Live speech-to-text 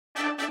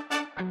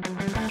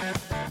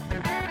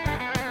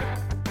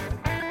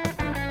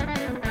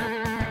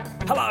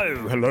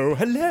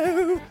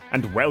Hello,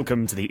 and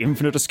welcome to the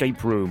Infinite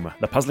Escape Room,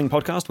 the puzzling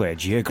podcast where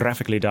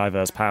geographically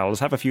diverse pals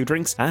have a few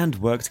drinks and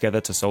work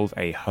together to solve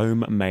a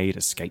homemade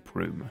escape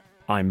room.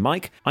 I'm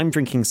Mike. I'm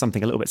drinking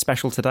something a little bit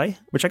special today,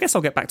 which I guess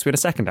I'll get back to in a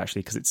second,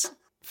 actually, because it's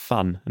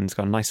fun and it's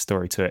got a nice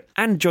story to it.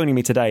 And joining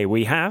me today,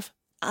 we have...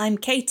 I'm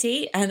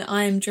Katie, and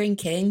I'm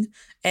drinking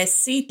a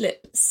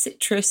Seedlip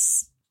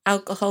citrus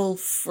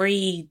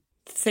alcohol-free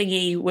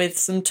thingy with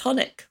some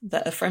tonic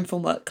that a friend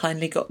from work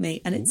kindly got me,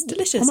 and it's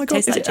delicious. Oh my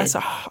god, Tastes like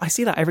gin. I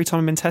see that every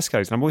time I'm in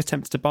Tesco's, and I'm always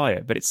tempted to buy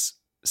it, but it's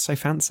so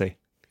fancy.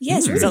 Yeah,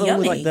 it's Is really that the one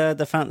yummy. with like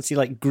the fancy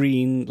like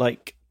green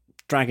like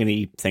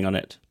dragony thing on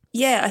it?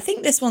 Yeah, I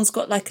think this one's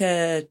got like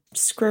a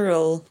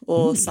squirrel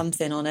or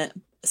something on it,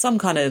 some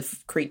kind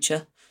of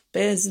creature.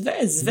 But it's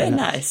very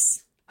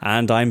nice.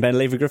 And I'm Ben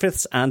Laver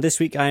Griffiths, and this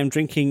week I am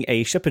drinking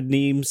a Shepherd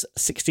Neame's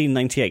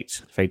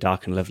 1698. Very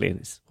dark and lovely, and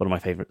it's one of my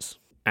favourites.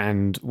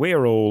 And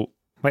we're all...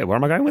 Wait, where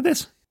am I going with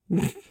this?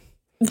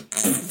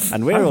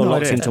 And we're all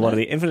locked into one of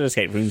the Infinite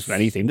Escape Rooms for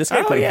any themed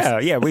escape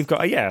rooms. Yeah, we've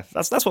got...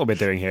 that's what we're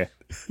doing here.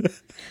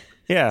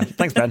 Yeah,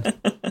 thanks, Ben.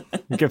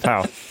 Good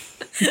pal.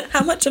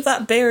 How much of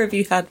that beer have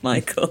you had,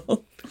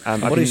 Michael?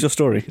 What is your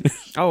story?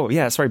 Oh,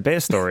 yeah, sorry,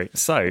 beer story.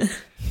 So,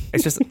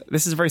 this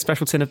is a very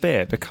special tin of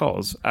beer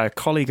because a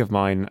colleague of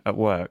mine at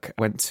work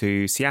went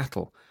to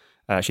Seattle.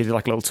 She did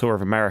like a little tour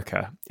of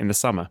America in the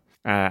summer.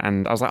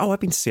 And I was like, I've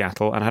been to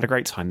Seattle and I had a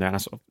great time there. And I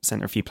sort of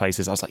sent her a few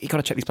places. I was like, you got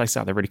to check these places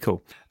out. They're really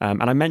cool.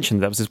 And I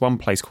mentioned there was this one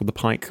place called the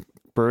Pike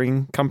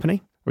Brewing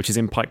Company, which is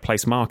in Pike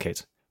Place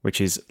Market, which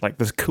is like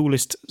the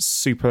coolest,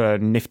 super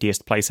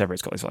niftiest place ever.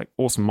 It's got this like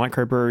awesome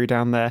microbrewery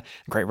down there,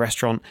 a great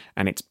restaurant,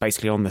 and it's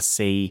basically on the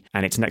sea,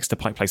 and it's next to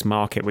Pike Place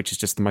Market, which is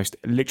just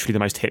literally the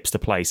most hipster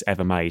place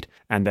ever made.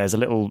 And there's a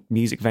little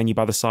music venue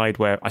by the side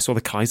where I saw the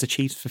Kaiser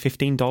Chiefs for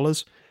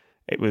 $15.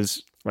 It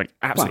was like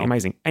absolutely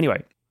amazing.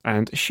 Anyway,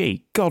 and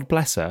she, God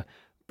bless her,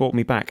 brought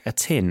me back a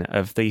tin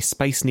of the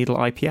Space Needle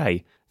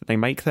IPA that they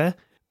make there,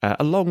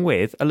 along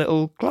with a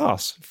little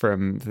glass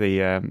from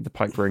the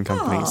Pike Brewing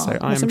Company. So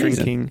I am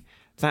drinking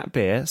that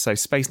beer, so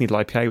Space Needle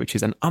IPA, which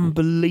is an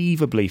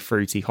unbelievably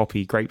fruity,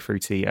 hoppy,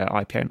 grapefruity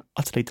IPA, and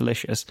utterly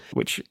delicious,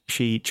 which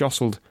she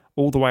jostled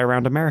all the way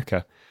around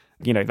America.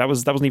 You know, that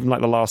wasn't even like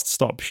the last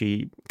stop.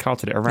 She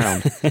carted it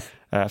around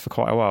for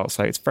quite a while,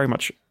 so it's very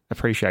much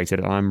appreciated,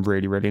 and I'm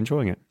really, really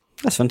enjoying it.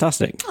 That's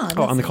fantastic.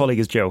 And the colleague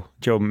is Jill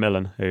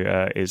Millen, who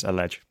is a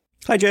ledge.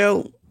 Hi,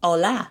 Jill.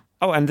 Hola.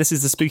 Oh, and this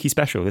is the spooky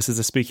special. This is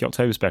the spooky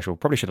October special.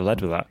 Probably should have led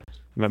with that.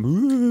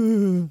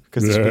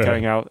 Because this will be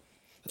going out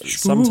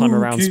sometime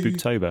around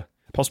Spooktober.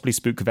 Possibly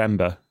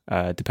Spookvember,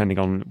 depending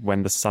on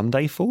when the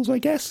Sunday falls, I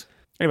guess.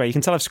 Anyway, you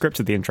can tell I've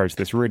scripted the intro to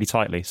this really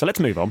tightly. So let's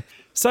move on.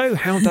 So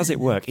how does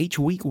it work? Each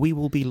week we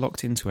will be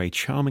locked into a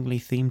charmingly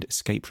themed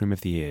escape room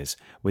of the years,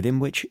 within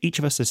which each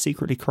of us has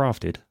secretly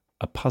crafted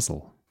a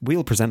puzzle.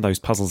 We'll present those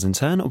puzzles in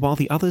turn while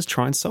the others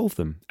try and solve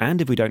them.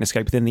 And if we don't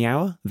escape within the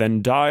hour,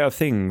 then dire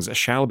things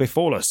shall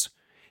befall us.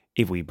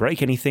 If we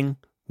break anything,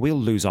 we'll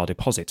lose our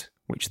deposit,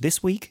 which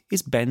this week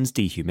is Ben's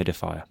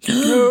dehumidifier.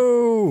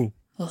 No!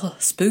 Oh,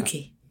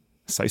 spooky.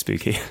 So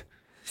spooky.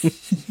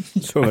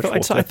 So much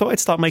water. I thought I'd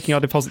start making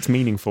our deposits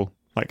meaningful.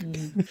 Like,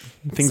 things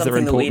that are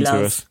Something that we important to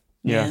love. us.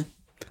 Yeah.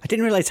 I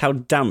didn't realise how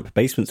damp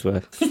basements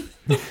were.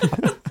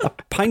 A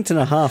pint and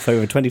a half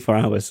over 24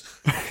 hours.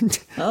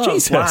 Oh,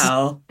 Jesus.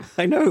 wow.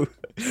 I know.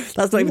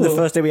 That's not even the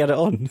first day we had it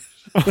on.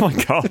 Oh my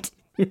God.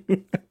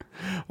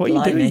 What are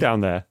you doing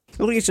down there? I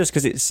think it's just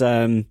because it's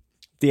the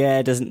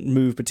air doesn't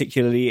move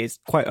particularly. It's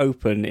quite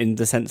open in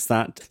the sense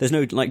that there's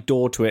no like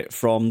door to it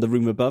from the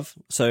room above.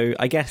 So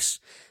I guess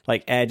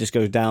like air just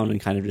goes down and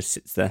kind of just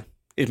sits there,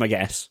 is my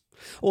guess.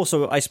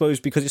 Also, I suppose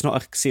because it's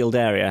not a sealed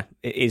area,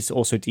 it is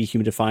also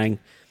dehumidifying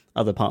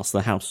other parts of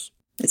the house.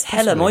 It's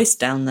hella moist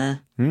down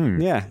there.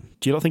 Yeah.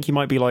 Do you not think you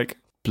might be like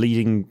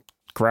bleeding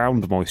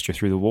ground moisture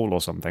through the wall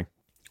or something?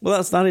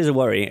 Well, that is a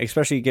worry,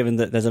 especially given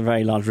that there's a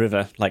very large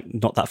river, like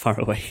not that far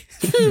away.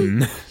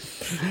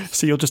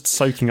 So you're just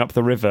soaking up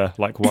the river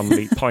like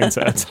 1 pint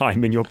at a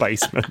time in your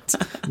basement.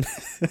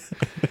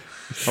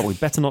 Oh, we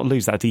better not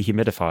lose that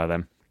dehumidifier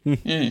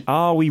then.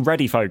 Are we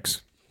ready,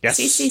 folks? Yes.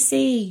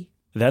 CCC.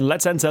 Then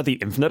let's enter the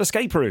Infinite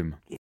Escape Room.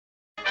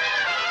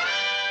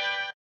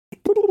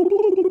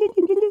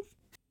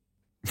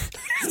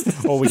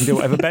 Or we can do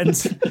whatever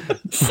Ben's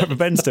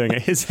doing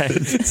at his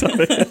end.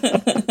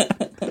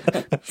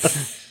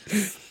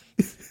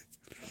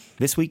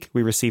 This week, we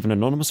receive an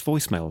anonymous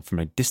voicemail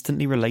from a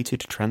distantly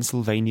related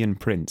Transylvanian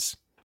prince.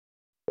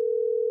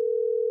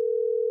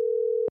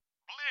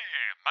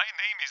 My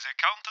name is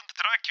Accountant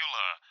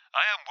Dracula.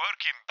 I am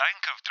working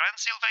Bank of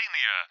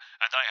Transylvania,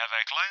 and I have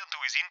a client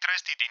who is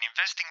interested in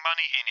investing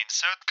money in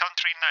insert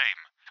country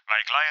name.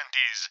 My client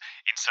is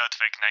insert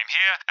fake name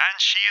here,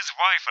 and she is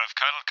wife of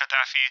Colonel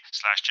Gaddafi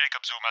 /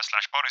 Jacob Zuma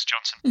 / Boris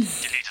Johnson.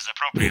 Delete as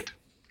appropriate.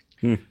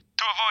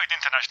 To avoid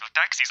international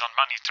taxes on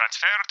money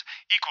transferred,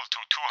 equal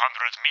to 200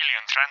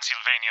 million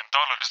Transylvanian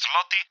dollars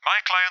zloty,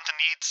 my client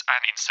needs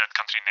an insert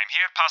country name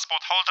here passport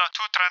holder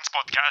to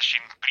transport cash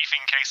in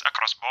briefing case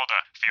across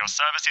border. For your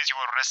services, you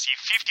will receive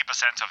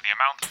 50% of the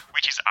amount,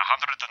 which is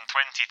 £120,000.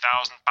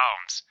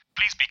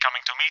 Please be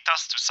coming to meet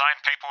us to sign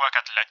paperwork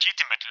at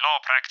legitimate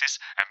law practice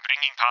and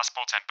bringing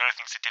passports and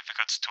birthing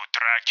certificates to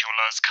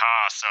Dracula's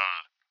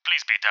castle.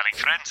 Please be telling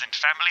friends and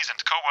families and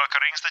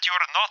co-workerings that you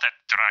are not at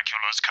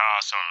Dracula's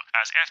castle,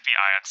 as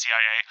FBI and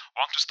CIA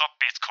want to stop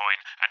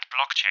Bitcoin and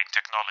blockchain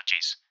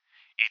technologies.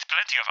 Eat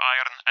plenty of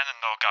iron and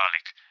no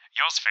garlic.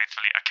 Yours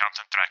faithfully,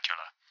 Accountant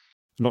Dracula.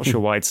 Not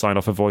sure why I'd sign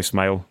off a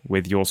voicemail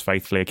with yours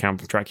faithfully,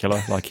 Accountant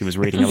Dracula, like he was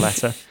reading a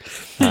letter.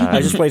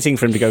 I was just waiting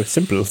for him to go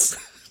simples.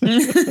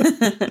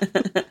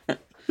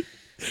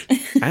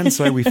 And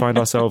so we find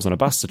ourselves on a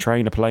bus, a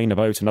train, a plane, a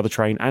boat, another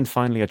train, and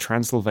finally a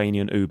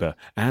Transylvanian Uber,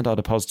 and are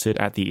deposited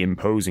at the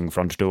imposing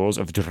front doors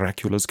of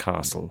Dracula's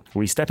castle.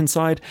 We step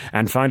inside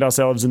and find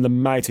ourselves in the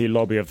mighty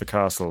lobby of the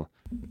castle.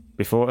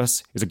 Before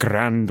us is a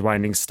grand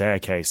winding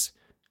staircase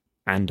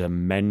and a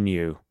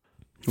menu.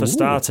 For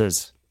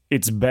starters,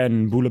 it's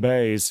Ben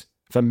Bouillabaisse.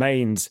 For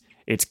mains,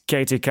 it's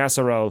Katie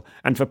Casserole.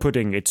 And for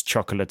pudding, it's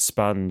chocolate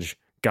sponge,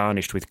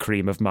 garnished with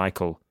cream of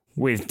Michael,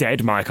 with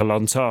dead Michael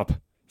on top.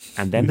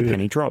 And then the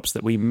penny drops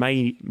that we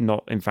may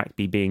not, in fact,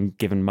 be being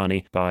given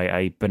money by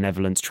a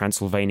benevolent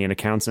Transylvanian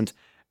accountant,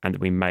 and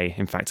that we may,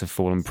 in fact, have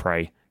fallen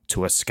prey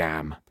to a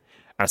scam.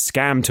 A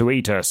scam to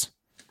eat us.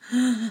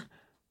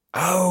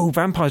 Oh,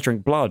 vampires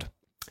drink blood.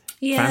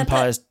 Yeah,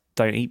 Vampires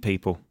don't eat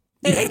people.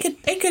 They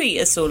could eat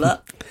us all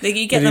up.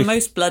 You get the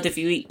most blood if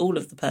you eat all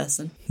of the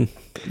person.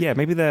 Yeah,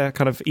 maybe they're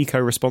kind of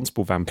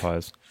eco-responsible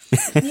vampires.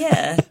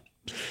 Yeah.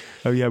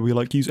 Oh, yeah, we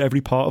use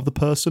every part of the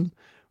person.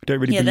 We don't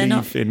really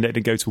believe in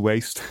letting it go to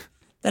waste.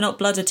 They're not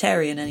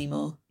blooditarian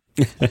anymore.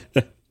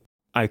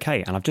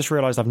 Okay, and I've just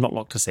realised I've not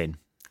locked us in.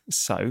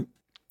 So,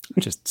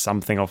 just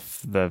something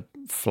off the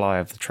fly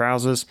of the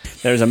trousers.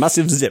 There is a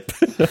massive zip.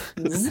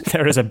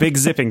 There is a big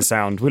zipping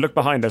sound. We look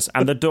behind us,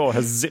 and the door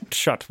has zipped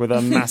shut with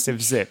a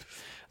massive zip.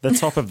 The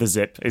top of the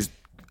zip is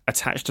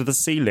attached to the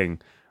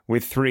ceiling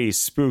with 3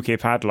 spooky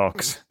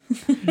padlocks.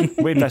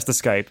 We'd best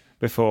escape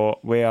before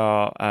we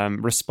are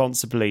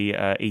responsibly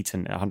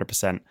eaten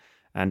 100%.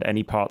 And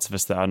any parts of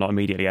us that are not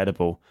immediately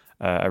edible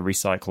are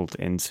recycled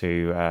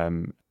into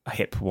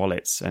hip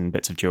wallets and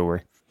bits of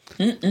jewellery.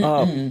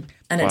 And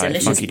a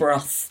delicious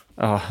broth.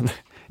 Oh,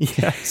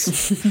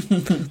 yes.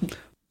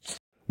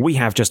 We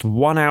have just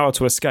 1 hour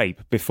to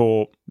escape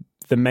before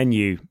the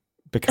menu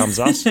becomes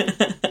us.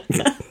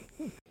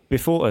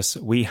 Before us,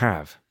 we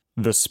have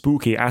the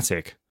spooky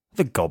attic,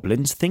 the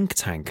Goblin's think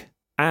tank,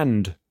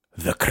 and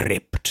the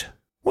crypt.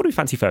 What do we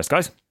fancy first,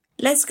 guys?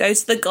 Let's go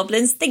to the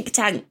Goblin's think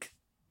tank.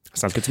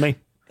 Sounds good to me.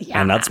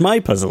 Yeah. And that's my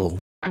puzzle.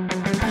 And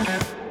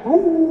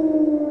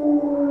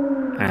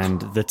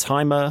the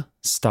timer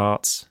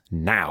starts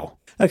now.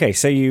 Okay,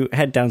 so you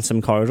head down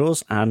some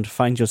corridors and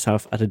find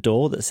yourself at a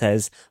door that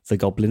says the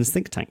Goblin's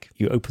Think Tank.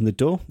 You open the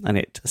door and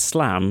it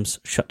slams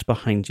shut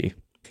behind you.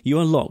 You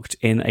are locked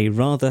in a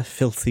rather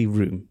filthy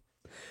room.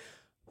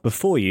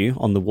 Before you,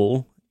 on the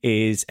wall,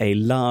 is a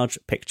large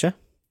picture.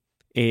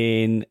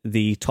 In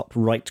the top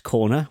right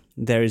corner,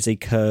 there is a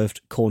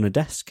curved corner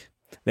desk.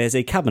 There's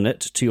a cabinet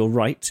to your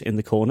right in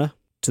the corner.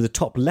 To the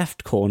top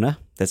left corner,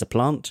 there's a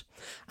plant.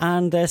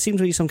 And there seems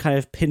to be some kind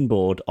of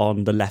pinboard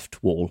on the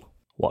left wall.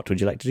 What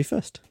would you like to do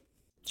first?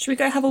 Should we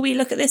go have a wee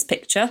look at this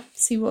picture?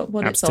 See what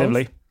it's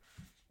Absolutely. of?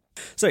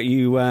 So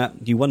you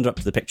wander up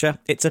to the picture.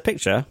 It's a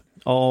picture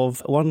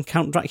of one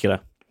Count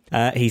Dracula.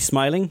 He's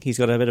smiling. He's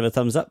got a bit of a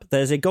thumbs up.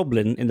 There's a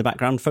goblin in the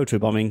background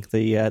photobombing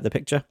the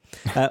picture,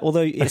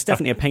 although it's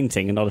definitely a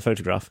painting and not a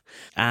photograph.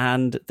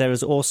 And there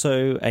is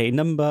also a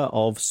number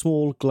of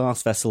small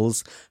glass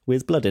vessels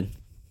with blood in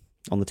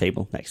on the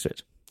table next to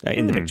it,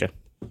 in the picture.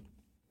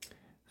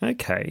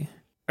 Okay.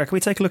 Can we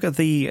take a look at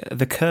the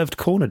curved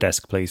corner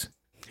desk, please?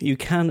 You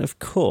can, of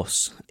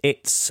course.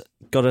 It's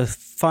got a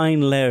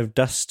fine layer of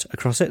dust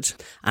across it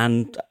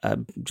and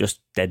just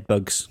dead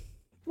bugs.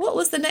 What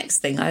was the next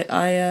thing?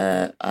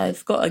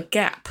 I've got a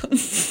gap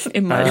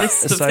in my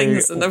list of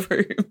things in the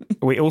room.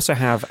 We also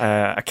have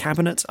a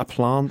cabinet, a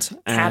plant.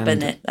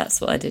 Cabinet,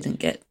 that's what I didn't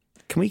get.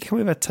 Can we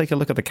ever take a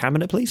look at the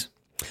cabinet, please?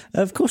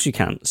 Of course you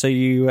can. So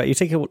you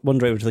take a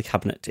wander over to the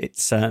cabinet.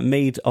 It's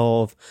made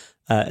of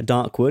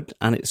dark wood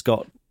and it's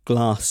got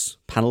glass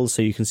panels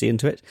so you can see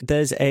into it.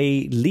 There's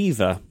a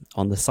lever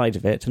on the side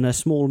of it and a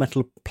small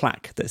metal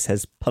plaque that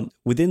says pump.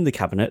 Within the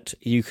cabinet,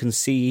 you can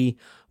see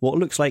what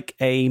looks like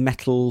a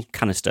metal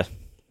canister.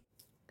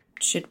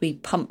 Should we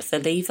pump the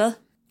lever?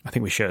 I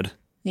think we should.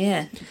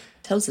 Yeah,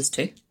 tells us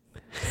to.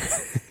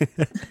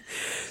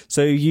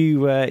 So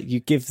you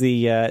give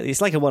the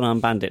it's like a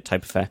one-armed bandit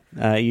type affair.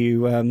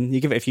 You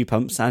give it a few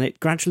pumps and it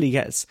gradually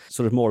gets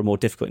sort of more and more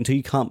difficult until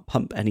you can't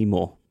pump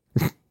anymore.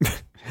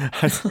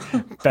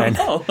 Ben,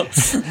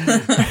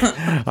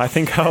 I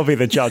think I'll be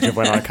the judge of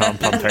when I can't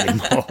pump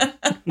anymore.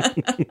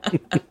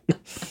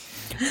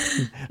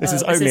 This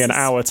is only an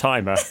hour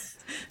timer.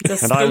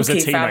 It's a And I was a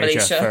spooky family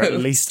teenager show. for at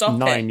least Stop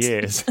 9 it.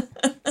 years.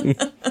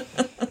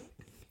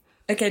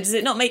 Okay, does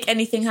it not make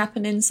anything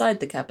happen inside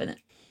the cabinet?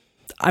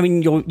 I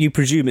mean, you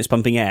presume it's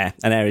pumping air,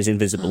 and air is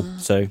invisible,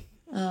 so...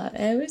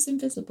 Air is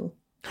invisible.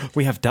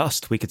 We have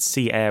dust. We could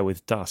see air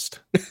with dust.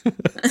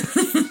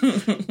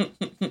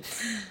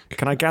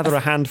 Can I gather a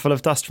handful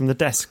of dust from the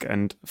desk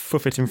and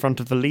foof it in front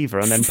of the lever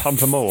and then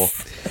pump more?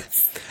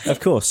 Of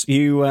course,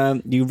 you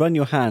run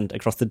your hand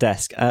across the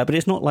desk, but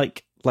it's not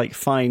like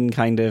fine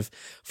kind of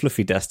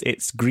fluffy dust.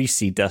 It's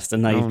greasy dust,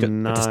 and now you've got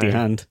a dusty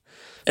hand.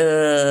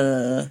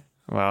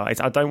 Well,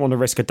 I don't want to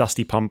risk a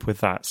dusty pump with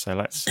that, so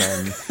let's...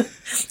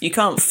 You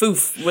can't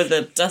foof with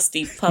a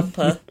dusty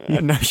pumper.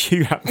 No,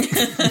 you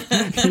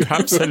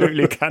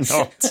absolutely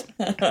cannot.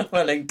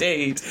 Well,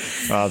 indeed.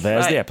 Well,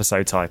 there's Right. the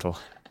episode title.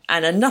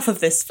 And enough of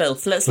this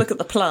filth. Let's look at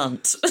the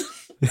plant.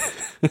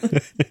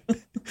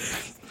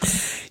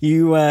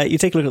 You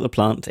take a look at the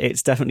plant.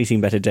 It's definitely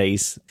seen better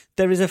days.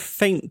 There is a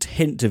faint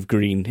hint of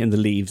green in the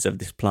leaves of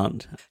this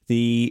plant.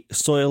 The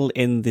soil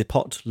in the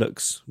pot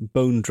looks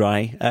bone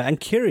dry, and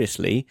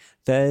curiously,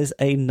 there's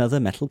another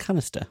metal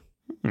canister.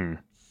 Can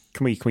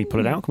we pull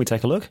it out? Can we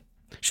take a look?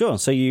 Sure.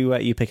 So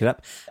you pick it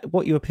up.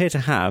 What you appear to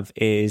have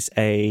is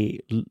a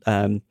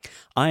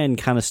iron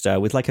canister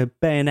with like a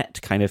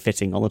bayonet kind of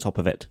fitting on the top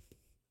of it.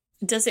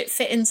 Does it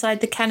fit inside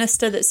the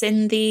canister that's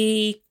in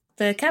the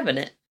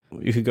cabinet?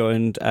 You could go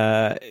and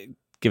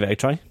give it a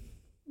try.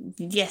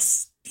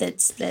 Yes,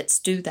 let's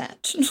do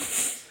that.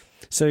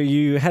 So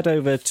you head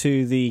over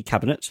to the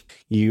cabinet,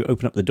 you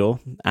open up the door,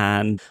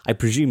 and I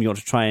presume you want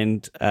to try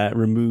and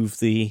remove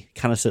the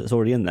canister that's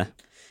already in there.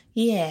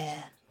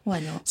 Yeah,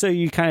 why not? So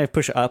you kind of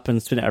push it up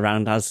and spin it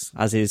around as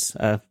is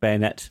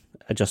bayonet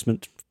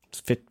adjustment,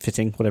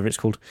 fitting, whatever it's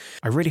called.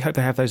 I really hope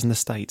they have those in the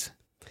States.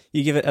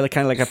 You give it a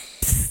kind of like a...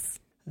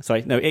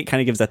 Sorry, no, it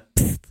kind of gives a...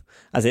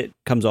 as it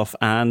comes off,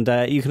 and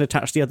you can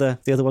attach the other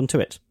one to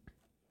it.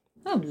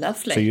 Oh,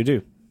 lovely. So you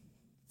do.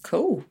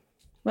 Cool.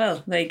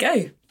 Well, there you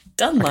go.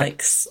 Done,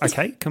 Mikes.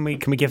 Okay, can we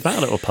give that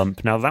a little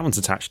pump now that one's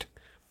attached?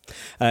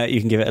 You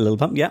can give it a little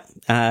pump, yeah.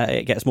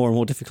 It gets more and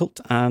more difficult,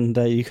 and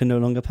you can no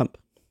longer pump.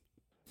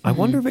 I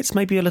wonder if it's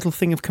maybe a little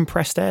thing of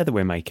compressed air that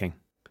we're making.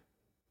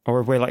 Or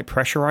if we're like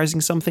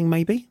pressurising something,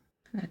 maybe?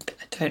 I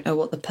don't know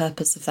what the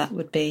purpose of that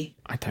would be.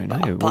 I don't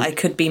know. But I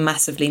could be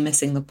massively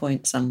missing the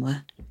point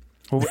somewhere.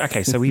 Well,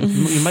 okay, so we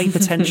may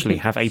potentially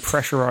have a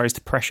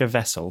pressurised pressure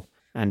vessel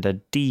and a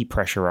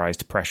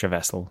depressurised pressure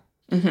vessel.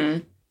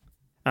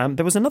 Mm-hmm.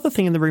 There was another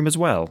thing in the room as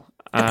well.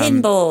 A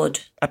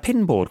pinboard. A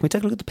pinboard. Can we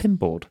take a look at the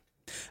pinboard?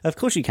 Of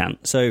course you can.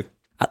 So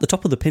at the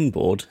top of the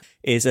pinboard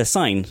is a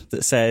sign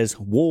that says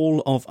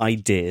Wall of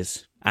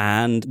Ideas.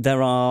 And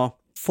there are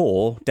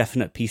 4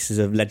 definite pieces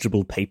of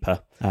legible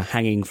paper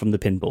hanging from the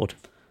pinboard.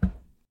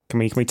 Can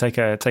we take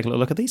a little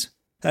look at these?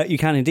 You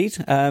can indeed.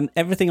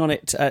 Everything on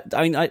it,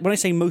 when I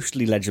say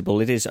mostly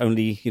legible, it is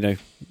only,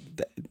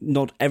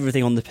 not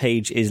everything on the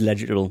page is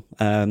legible.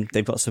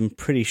 They've got some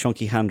pretty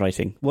shonky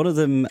handwriting. One of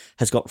them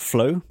has got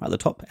flow at the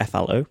top,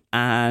 FLO,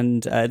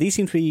 and these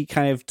seem to be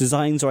kind of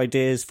designs or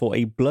ideas for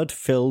a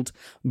blood-filled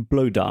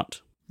blow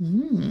dart.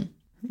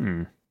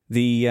 The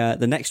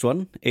next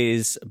one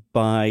is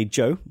by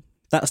Joe.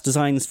 That's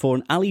designs for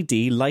an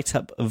LED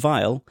light-up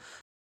vial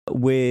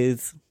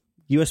with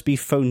USB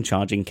phone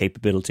charging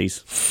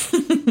capabilities.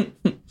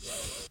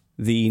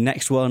 The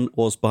next one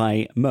was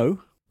by Mo,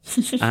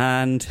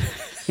 and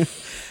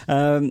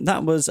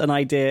that was an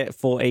idea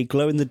for a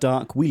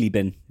glow-in-the-dark wheelie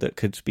bin that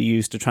could be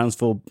used to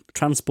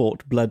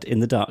transport blood in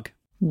the dark.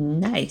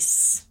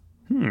 Nice.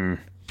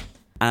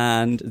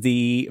 And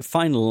the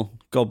final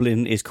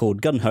goblin is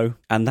called Gunho,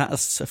 and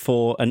that's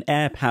for an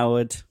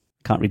air-powered...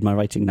 Can't read my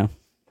writing now.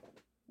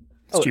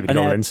 Stupid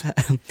goblins.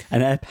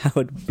 An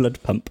air-powered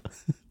blood pump.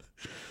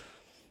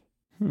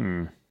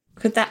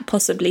 Could that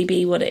possibly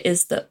be what it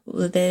is that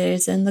there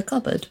is in the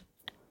cupboard?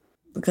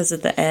 Because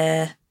of the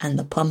air and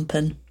the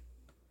pumping.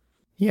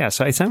 Yeah,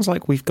 so it sounds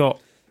like we've got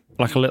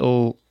like a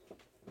little...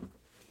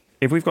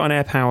 If we've got an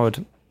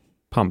air-powered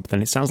pump,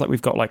 then it sounds like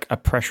we've got like a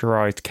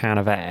pressurised can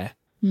of air,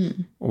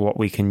 what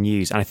we can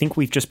use. And I think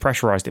we've just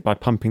pressurised it by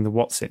pumping the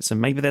What's-It. So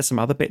maybe there's some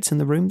other bits in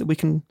the room that we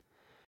can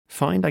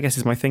find, I guess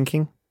is my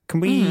thinking.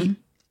 Can we...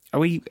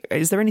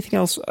 Is there anything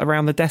else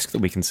around the desk that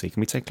we can see?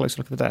 Can we take a closer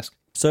look at the desk?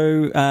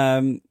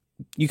 So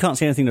you can't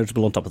see anything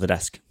notable on top of the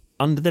desk.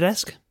 Under the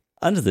desk?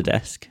 Under the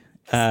desk,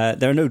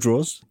 there are no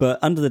drawers, but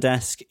under the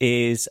desk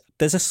there's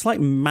a slight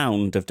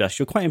mound of dust.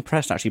 You're quite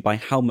impressed actually by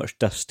how much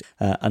dust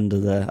under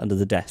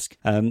the desk.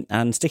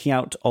 And sticking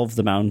out of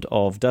the mound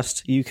of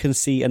dust, you can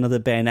see another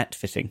bayonet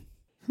fitting.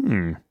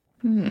 Can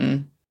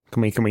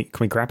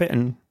we grab it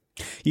and...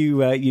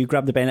 You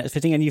grab the bayonet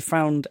fitting and you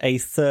found a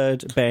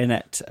third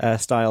bayonet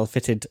style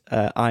fitted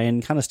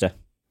iron canister.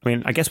 I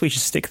mean, I guess we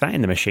should stick that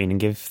in the machine and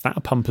give that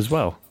a pump as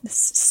well.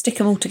 Let's stick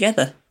them all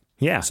together.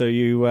 Yeah. So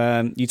you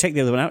take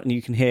the other one out and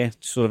you can hear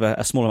sort of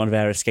a small amount of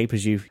air escape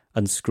as you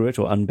unscrew it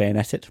or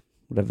unbayonet it,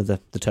 whatever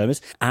the term is.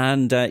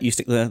 And you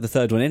stick the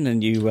third one in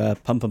and you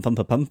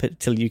pump it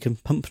till you can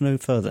pump no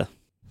further.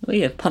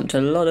 We have pumped a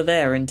lot of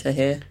air into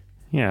here.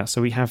 Yeah,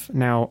 so we have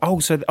now...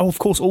 of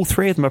course, all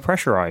three of them are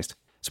pressurised.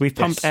 So we've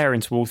pumped air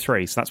into all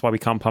three, so that's why we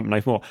can't pump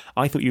no more.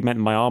 I thought you meant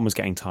my arm was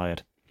getting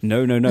tired.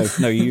 No,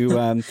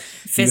 you...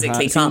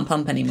 Physically can't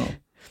pump anymore.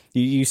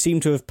 You seem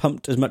to have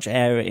pumped as much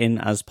air in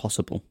as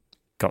possible.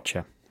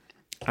 Gotcha.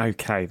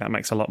 Okay, that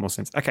makes a lot more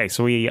sense. Okay,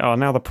 so we are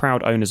now the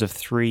proud owners of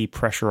 3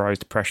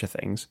 pressurised pressure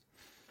things.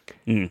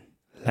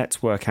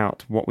 Let's work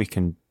out what we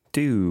can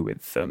do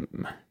with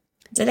them.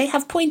 Do they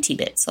have pointy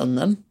bits on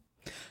them?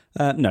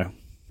 No.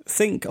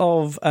 Think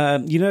of,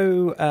 I've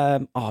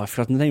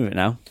forgotten the name of it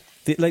now.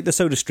 The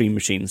soda stream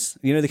machines.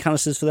 You know the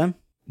canisters for them?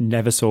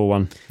 Never saw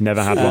one.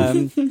 Never had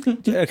one.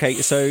 Okay,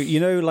 so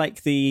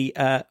like the...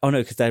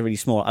 because they're really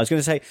small. I was going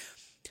to say,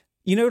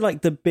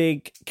 like the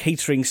big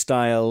catering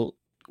style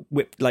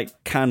whipped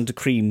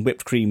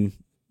cream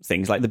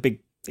things, like the big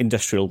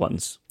industrial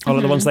ones. Oh,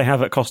 like the ones they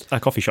have at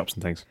coffee shops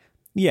and things.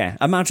 Yeah,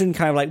 imagine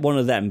kind of like one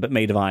of them, but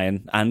made of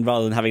iron, and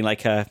rather than having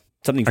like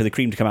something for the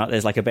cream to come out,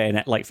 there's like a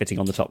bayonet light fitting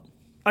on the top.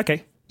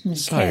 Okay.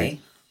 So,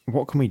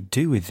 what can we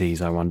do with these,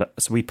 I wonder?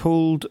 So we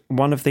pulled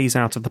one of these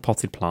out of the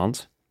potted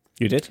plant.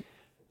 You did?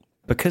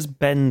 Because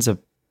Ben's a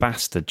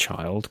bastard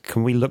child,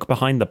 can we look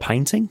behind the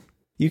painting?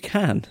 You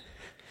can.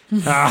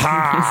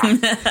 Aha!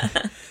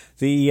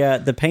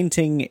 The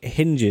painting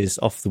hinges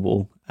off the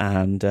wall,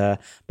 and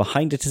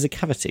behind it is a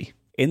cavity.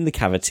 In the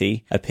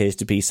cavity appears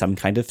to be some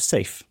kind of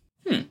safe.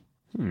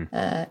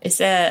 Is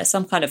there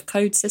some kind of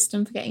code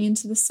system for getting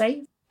into the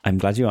safe? I'm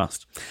glad you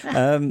asked.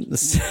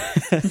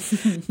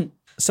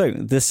 So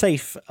the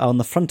safe on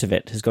the front of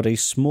it has got a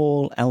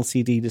small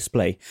LCD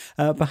display,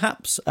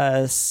 perhaps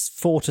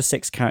 4 to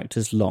 6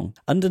 characters long.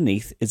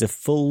 Underneath is a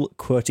full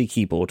QWERTY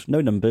keyboard,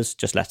 no numbers,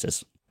 just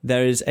letters.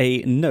 There is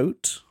a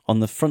note on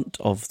the front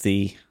of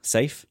the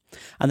safe,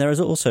 and there is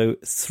also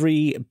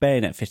 3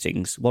 bayonet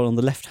fittings, one on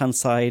the left-hand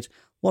side,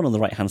 one on the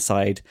right-hand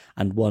side,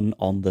 and one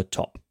on the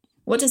top.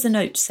 What does the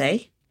note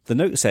say? The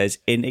note says,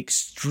 in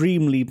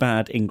extremely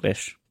bad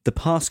English, the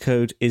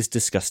passcode is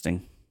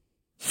disgusting.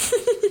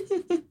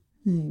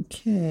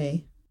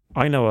 Okay.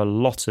 I know a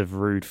lot of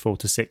rude 4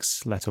 to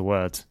 6 letter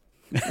words.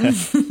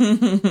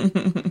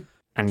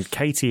 And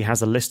Katie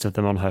has a list of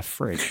them on her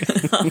fridge.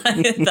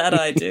 That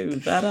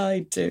I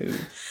do.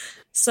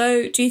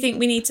 So, do you think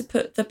we need to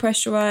put the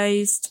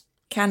pressurised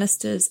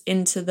canisters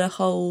into the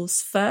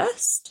holes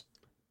first?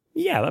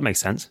 Yeah, that makes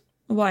sense.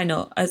 Why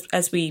not?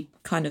 As we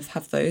kind of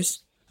have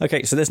those.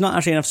 Okay, so there's not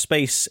actually enough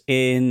space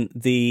in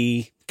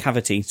the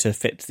cavity to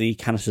fit the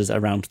canisters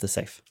around the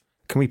safe.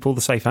 Can we pull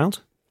the safe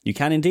out? You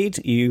can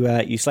indeed.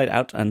 You slide it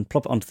out and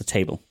plop it onto the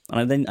table.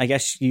 And then I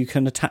guess you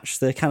can attach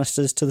the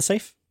canisters to the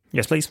safe?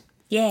 Yes, please.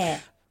 Yeah.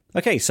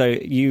 Okay, so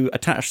you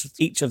attach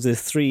each of the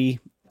 3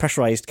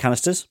 pressurised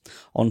canisters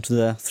onto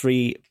the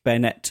 3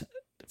 bayonet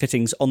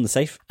fittings on the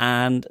safe,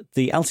 and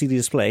the LCD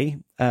display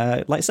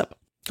lights up.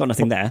 Got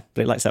nothing there,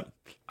 but it lights up.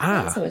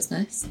 That's always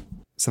nice.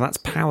 So that's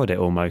powered it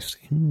almost.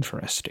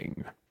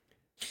 Interesting.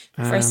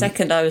 For a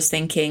second, I was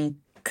thinking,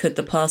 could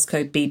the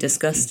passcode be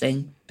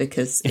disgusting?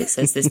 Because it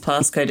says this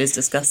passcode is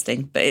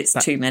disgusting, but it's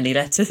too many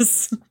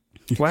letters.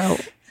 Well,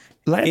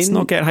 let's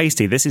not get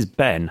hasty. This is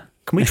Ben.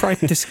 Can we try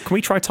this? Can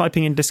we try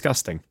typing in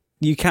disgusting?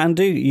 You can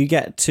do. You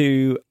get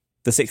to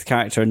the 6th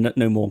character and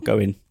no more go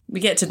in. We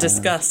get to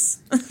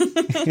discuss.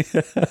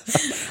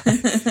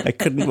 I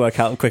couldn't work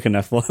out quick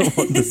enough what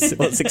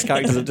 6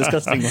 characters of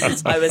disgusting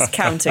was. I was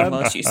counting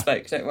whilst you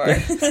spoke, don't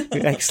worry.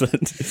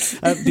 Excellent.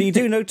 But you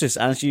do notice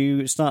as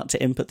you start to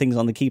input things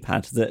on the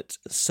keypad that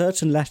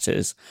certain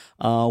letters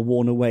are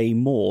worn away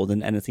more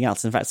than anything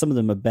else. In fact, some of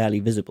them are barely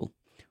visible.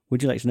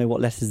 Would you like to know what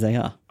letters they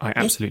are? I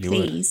absolutely yes,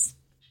 would. please.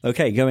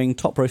 Okay, going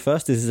top row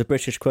first. This is a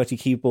British QWERTY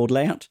keyboard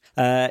layout.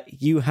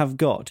 You have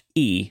got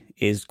E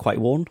is quite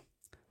worn.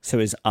 So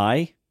is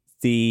I.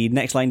 The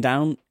next line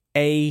down,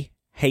 A,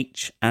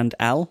 H, and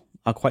L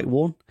are quite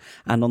worn.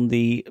 And on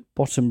the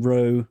bottom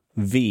row,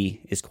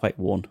 V is quite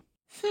worn.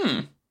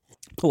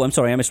 Oh, I'm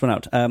sorry, I missed one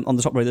out. On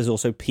the top row, there's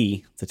also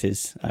P that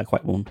is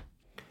quite worn.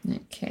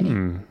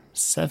 Okay.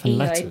 7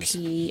 letters.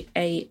 E-I-P-A-H-L-V.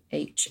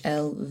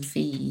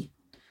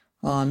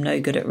 Oh, I'm no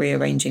good at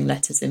rearranging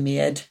letters in my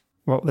head.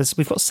 Well,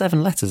 we've got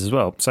 7 letters as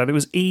well. So there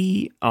was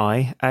E,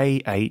 I,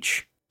 A,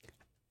 H,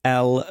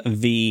 L,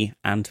 V,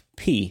 and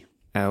P.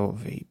 L,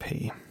 V,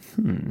 P.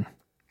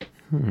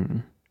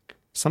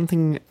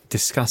 Something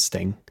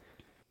disgusting.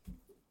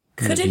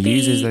 Could that it be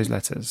uses those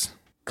letters?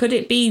 Could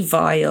it be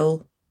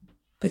vile?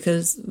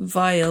 Because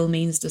vile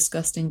means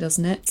disgusting,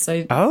 doesn't it?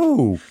 So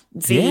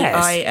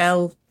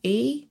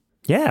V-I-L-E?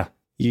 Yeah.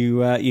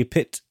 You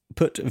put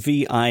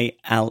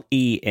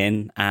V-I-L-E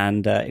in,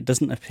 and it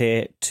doesn't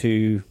appear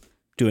to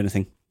do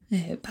anything.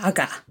 Oh,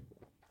 bugger.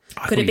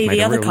 I Could thought it be you made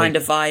the a other real kind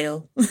of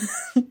vial?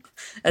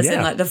 As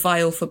in like the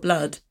vial for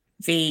blood?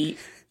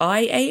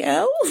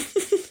 V-I-A-L?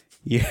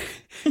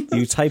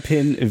 You type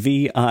in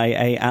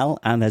V-I-A-L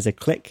and there's a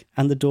click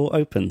and the door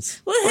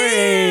opens.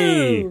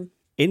 Woohoo!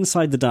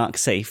 Inside the dark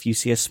safe, you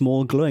see a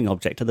small glowing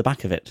object at the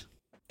back of it.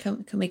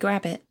 Can we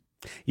grab it?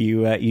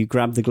 You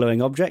grab the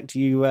glowing object.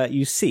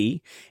 You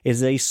see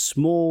is a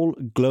small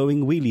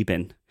glowing wheelie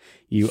bin.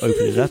 You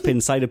open it up.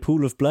 Inside a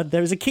pool of blood,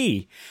 there is a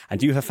key.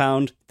 And you have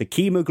found the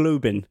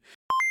hemoglobin.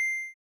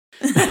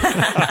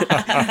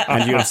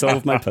 And you have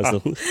solved my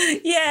puzzle.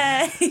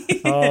 Yay!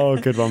 Oh,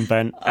 good one,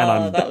 Ben.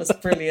 And That was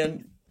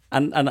brilliant.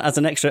 And as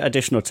an extra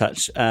additional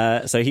touch,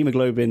 so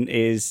hemoglobin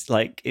is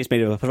it's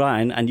made up of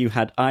iron, and you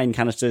had iron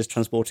canisters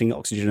transporting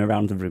oxygen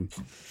around the room.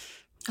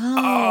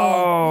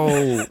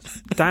 Oh,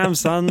 damn,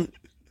 son.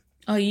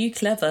 Oh, you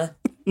clever.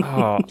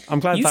 Oh, I'm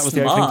glad You that was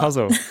smart. the opening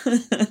puzzle.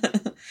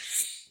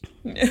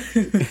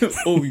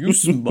 Oh, you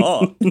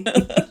smart.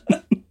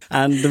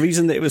 And the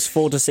reason that it was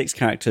 4 to 6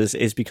 characters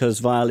is because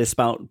Vial is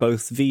spelled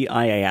both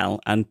VIAL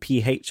and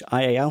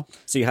PHIAL.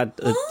 So you had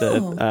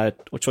the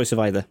choice of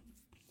either.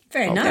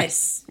 Very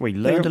nice. We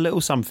learned a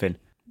little something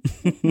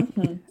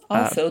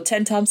I feel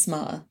 10 times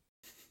smarter.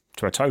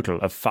 to a total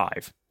of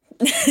 5.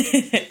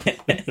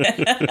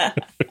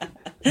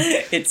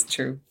 It's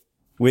true.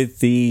 With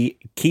the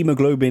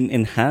hemoglobin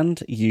in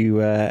hand,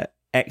 you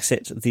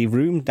exit the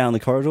room down the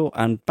corridor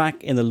and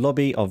back in the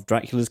lobby of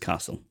Dracula's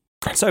castle.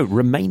 So,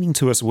 remaining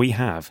to us, we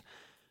have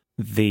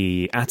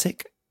the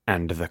attic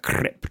and the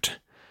crypt.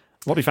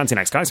 What do you fancy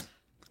next, guys?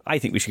 I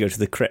think we should go to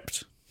the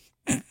crypt.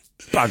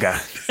 Bugger.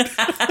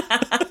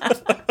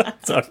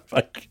 Sorry,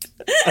 Mike.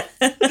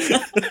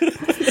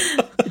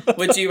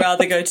 Would you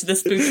rather go to the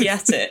spooky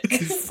attic?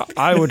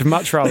 I would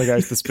much rather go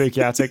to the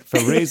spooky attic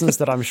for reasons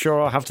that I'm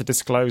sure I'll have to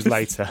disclose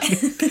later.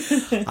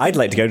 I'd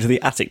like to go to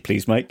the attic,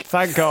 please, Mike.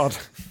 Thank God.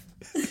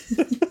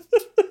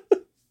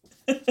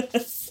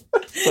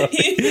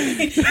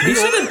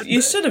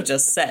 You should have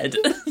just said.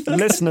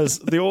 Listeners,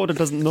 the order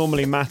doesn't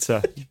normally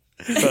matter.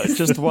 But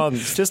just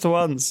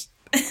once,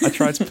 I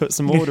tried to put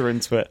some order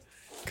into it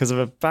because of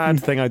a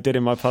bad thing I did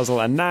in my puzzle,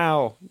 and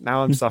now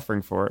I'm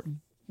suffering for it.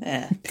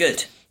 Yeah,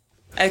 good.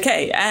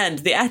 Okay, and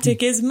the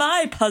attic is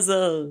my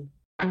puzzle.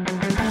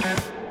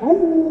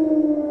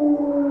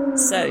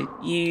 So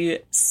you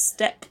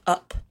step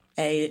up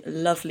a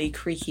lovely,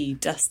 creaky,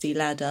 dusty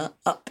ladder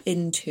up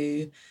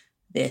into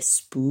this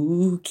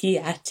spooky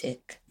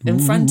attic. In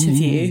front of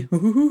you,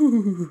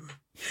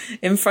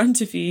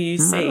 you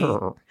see.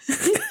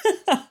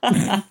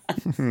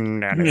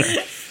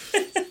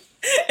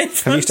 In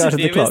front started of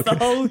the you is clock? the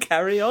whole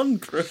Carry On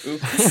crew.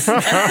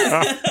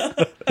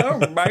 Oh,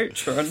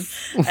 matron.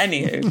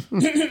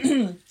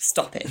 Anywho,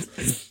 stop it.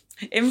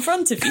 In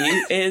front of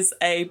you is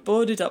a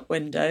boarded up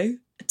window.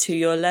 To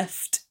your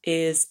left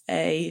is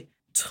a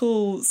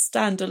tall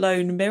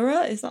standalone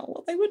mirror. Is that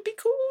what they would be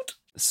called?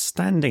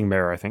 Standing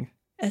mirror, I think.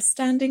 A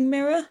standing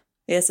mirror?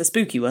 Yes, a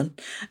spooky one.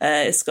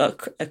 It's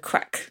got a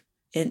crack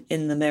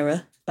in the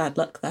mirror. Bad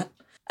luck, that.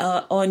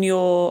 On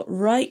your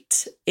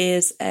right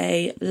is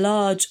a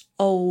large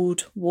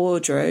old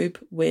wardrobe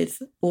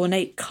with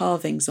ornate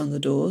carvings on the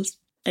doors.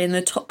 In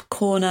the top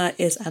corner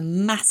is a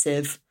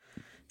massive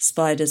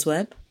spider's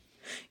web.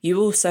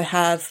 You also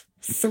have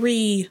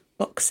 3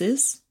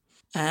 boxes,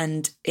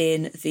 and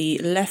in the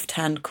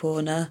left-hand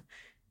corner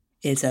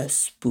is a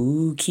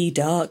spooky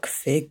dark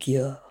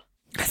figure.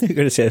 I think you're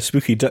going to say a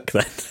spooky duck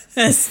then.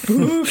 A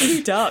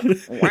spooky duck.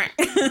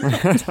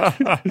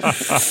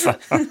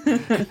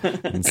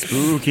 And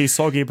spooky,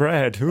 soggy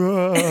bread.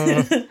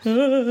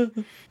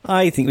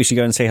 I think we should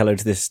go and say hello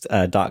to this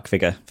dark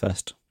figure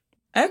first.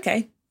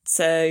 Okay,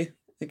 so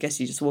I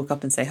guess you just walk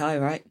up and say hi,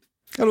 right?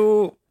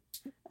 Hello.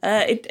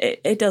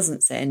 It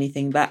doesn't say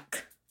anything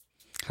back.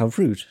 How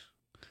rude.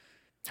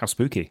 How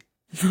spooky.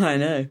 I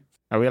know.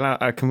 Are we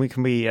allowed? Can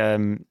we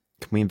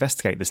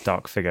investigate this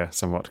dark figure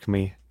somewhat? Can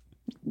we?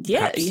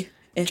 Yeah.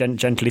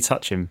 Gently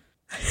touch him.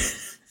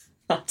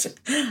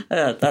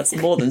 That's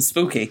more than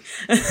spooky.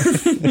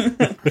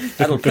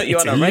 That'll put you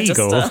It's on a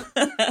illegal. register.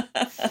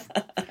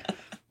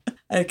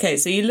 Okay,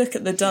 so you look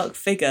at the dark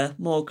figure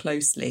more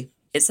closely.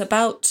 It's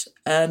about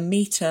 1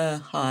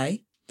 metre high.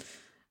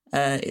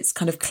 It's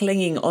kind of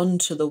clinging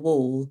onto the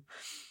wall.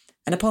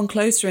 And upon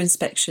closer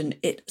inspection,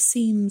 it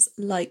seems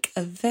like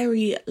a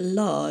very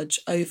large,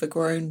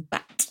 overgrown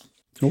bat.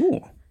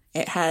 Oh.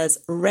 It has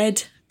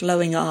red,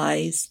 glowing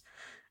eyes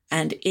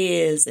and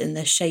ears in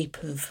the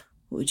shape of,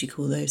 what would you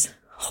call those?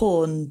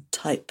 Horn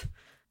type,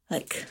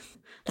 like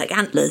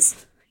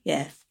antlers.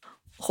 Yeah,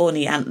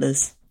 horny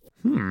antlers.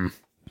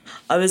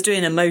 I was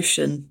doing a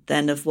motion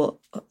then of what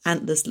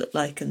antlers look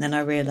like, and then I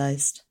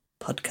realised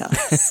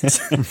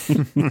podcast.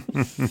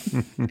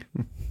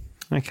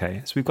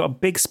 Okay, so we've got a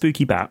big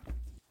spooky bat.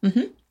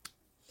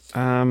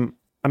 I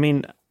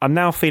mean, I'm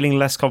now feeling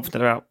less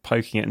confident about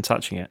poking it and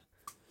touching it.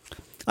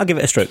 I'll give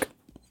it a stroke.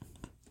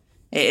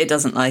 It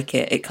doesn't like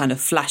it. It kind of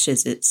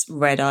flashes its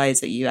red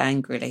eyes at you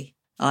angrily.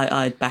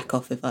 I'd back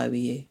off if I were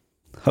you.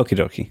 Okie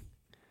dokie.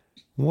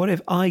 What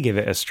if I give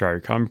it a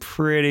stroke? I'm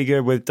pretty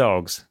good with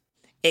dogs.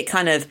 It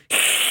kind of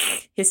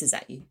hisses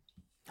at you.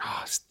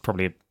 Oh, it's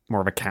probably more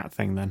of a cat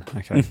thing then.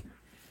 Okay.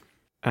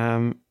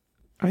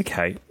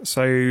 Okay,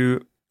 so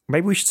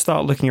maybe we should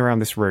start looking around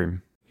this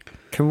room.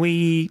 Can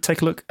we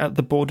take a look at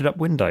the boarded up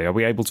window? Are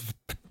we able to,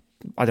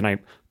 I don't know,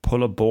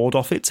 pull a board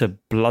off it to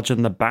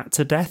bludgeon the bat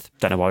to death?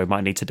 Don't know why we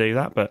might need to do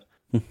that, but...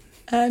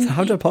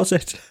 How do I pause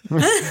it? Oh,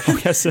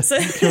 yes,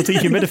 your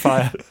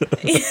dehumidifier.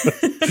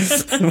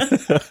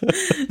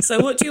 So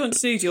what do you want to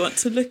do? Do you want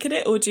to look at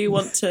it, or do you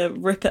want to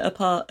rip it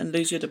apart and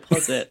lose your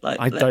deposit? Like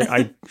I don't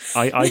want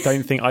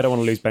to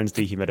lose Ben's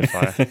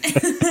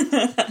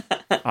dehumidifier.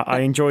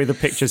 I enjoy the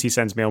pictures he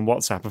sends me on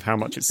WhatsApp of how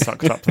much it's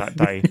sucked up that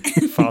day.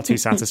 Far too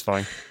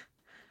satisfying.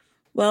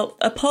 Well,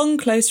 upon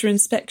closer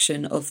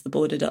inspection of the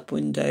boarded up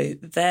window,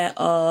 there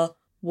are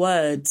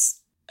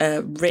words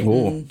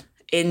written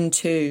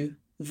into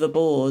the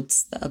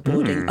boards that are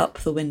boarding up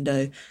the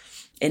window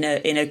in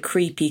a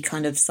creepy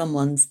kind of,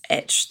 someone's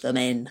etched them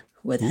in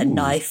with a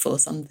knife or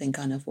something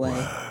kind of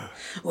way.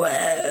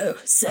 Whoa,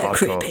 so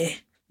Hardcore. creepy.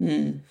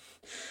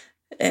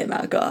 Oh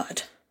my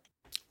God.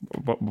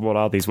 What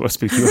are these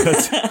spooky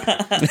words?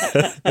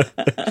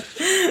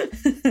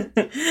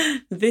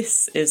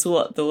 This is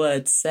what the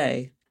words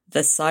say.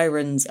 The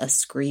sirens are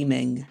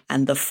screaming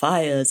and the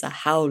fires are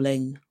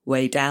howling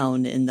way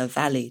down in the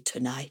valley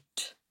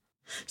tonight.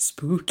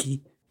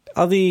 Spooky.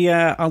 Are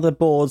the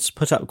boards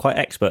put up quite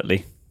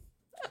expertly?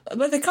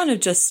 But they're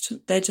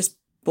just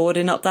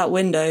boarding up that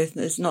window.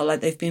 It's not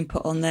like they've been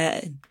put on there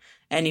in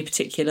any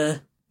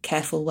particular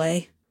careful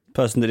way.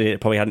 Person that did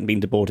it probably hadn't been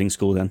to boarding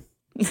school then.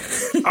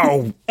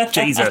 Oh,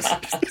 Jesus.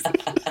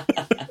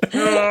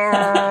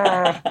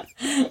 Oh,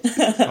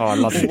 I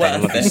love you, Ben. I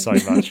love you so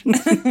much.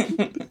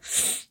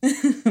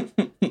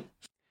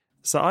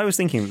 So I was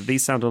thinking that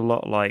these sound a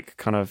lot like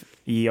kind of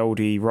ye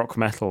olde rock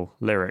metal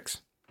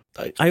lyrics.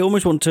 I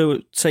almost want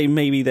to say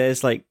maybe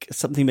there's like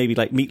something maybe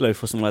like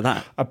Meatloaf or something like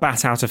that. A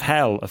bat out of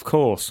hell, of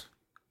course.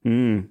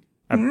 A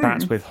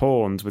bat with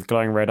horns with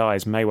glowing red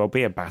eyes may well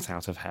be a bat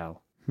out of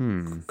hell.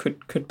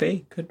 Could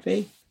be.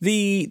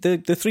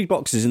 The three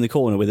boxes in the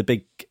corner with a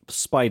big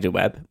spider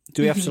web.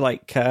 Do we have to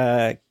like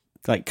cut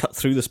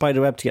through the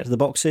spider web to get to the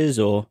boxes,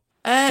 or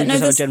No,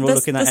 just have a general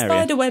look in that the area?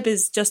 spider web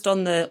is just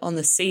on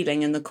the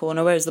ceiling in the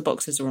corner, whereas the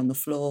boxes are on the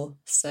floor.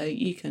 So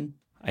you can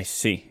I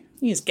see.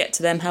 just get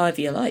to them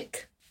however you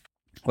like.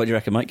 What do you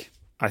reckon, Mike?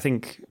 I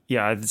think,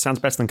 yeah, it sounds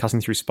better than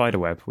cutting through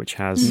spiderweb, which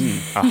has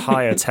a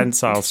higher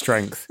tensile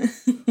strength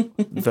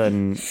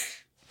than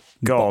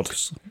God.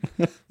 Box.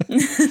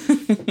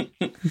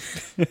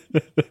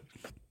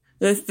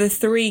 The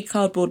three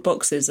cardboard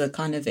boxes are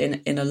kind of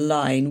in a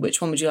line.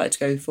 Which one would you like to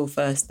go for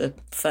first? The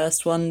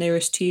first one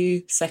nearest to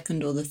you,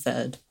 second, or the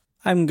third?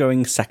 I'm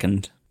going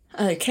second.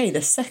 Okay,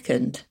 the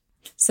second.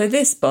 So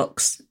this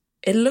box,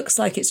 it looks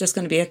like it's just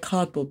going to be a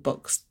cardboard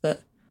box,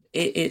 but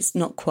it's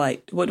not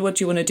quite. What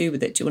do you want to do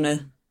with it? Do you want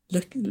to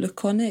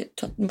look on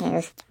it? I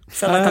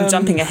feel like I'm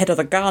jumping ahead of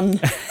the gun.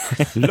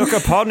 Look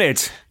upon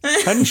it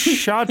and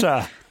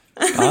shudder.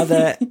 Are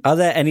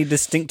there any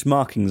distinct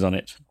markings on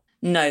it?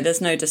 No,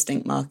 there's no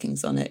distinct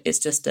markings on it. It's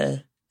just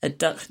a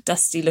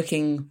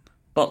dusty-looking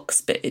box,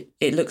 but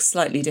it looks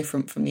slightly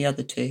different from the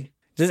other two.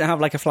 Does it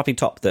have like a floppy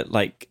top that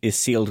like is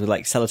sealed with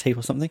like sellotape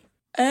or something?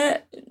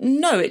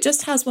 No, it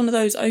just has one of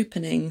those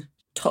opening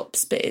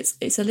tops, but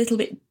it's a little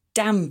bit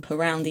damp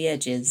around the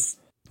edges.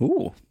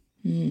 Ooh.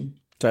 Sorry,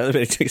 that was a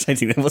bit too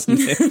exciting then, wasn't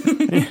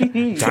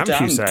it?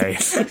 Damp, you say?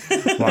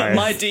 Why?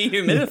 My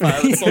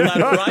dehumidifier would sort that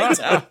right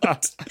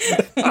out.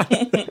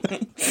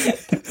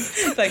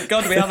 Thank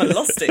God we haven't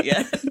lost it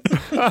yet.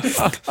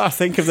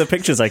 Think of the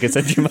pictures I could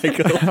send you,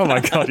 Michael. Oh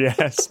my God,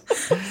 yes.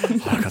 Oh,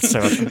 I got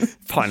so much.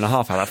 Pint and a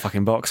half out of that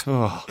fucking box.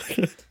 Oh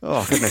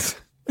goodness.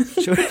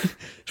 Should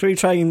we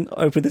try and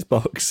open this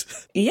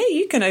box? Yeah,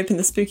 you can open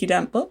the spooky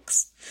damp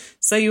box.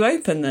 So you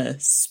open the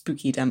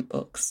spooky damp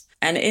box,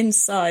 and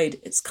inside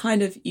it's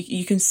kind of,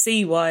 you can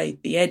see why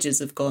the edges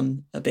have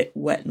gone a bit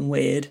wet and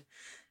weird.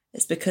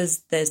 It's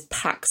because there's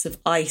packs of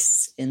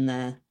ice in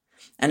there.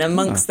 And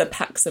amongst the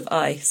packs of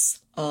ice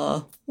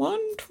are 1,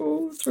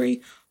 2,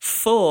 3,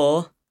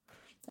 4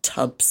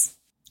 tubs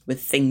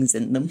with things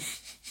in them.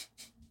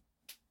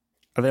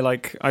 Are they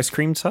like ice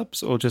cream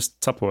tubs or just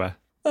Tupperware?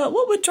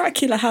 What would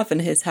Dracula have in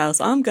his house?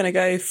 I'm going to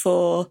go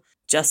for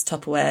just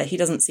Tupperware. He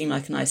doesn't seem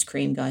like an ice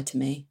cream guy to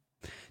me.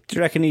 Do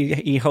you reckon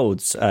he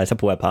holds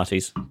Tupperware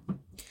parties?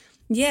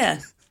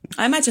 Yeah.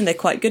 I imagine they're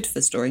quite good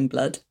for storing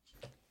blood.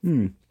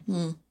 And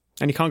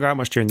he can't go out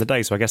much during the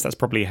day, so I guess that's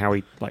probably how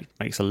he like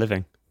makes a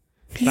living.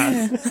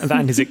 That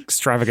and his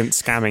extravagant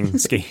scamming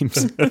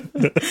schemes.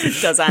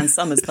 Does Anne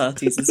Summers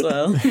parties as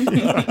well.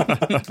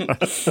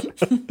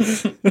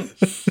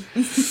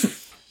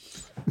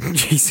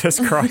 Jesus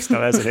Christ, no,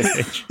 there's an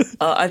image.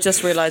 I've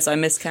just realised I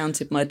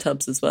miscounted my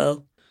tubs as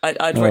well.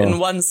 I'd written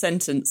one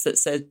sentence that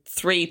said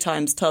 3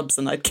 times tubs,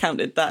 and I'd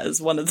counted that as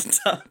one of the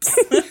tubs.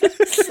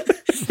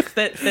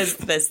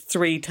 There's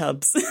 3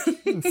 tubs.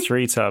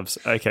 3 tubs.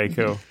 Okay,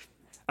 cool.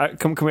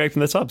 Can we open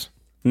the tubs?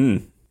 Yeah,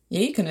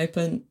 you can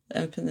open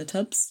the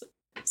tubs.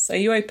 So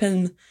you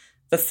open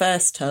the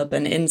first tub,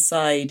 and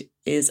inside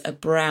is a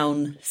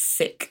brown,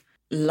 thick,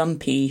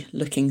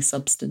 lumpy-looking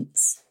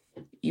substance.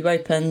 You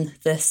open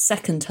the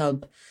second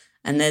tub,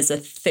 and there's a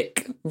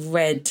thick,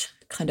 red,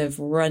 kind of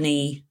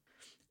runny,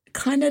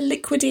 kind of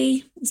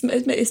liquidy.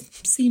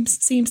 It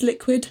seems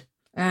liquid.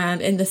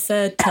 And in the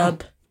third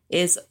tub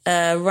is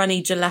a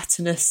runny,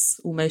 gelatinous,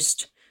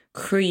 almost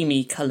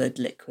creamy coloured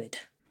liquid.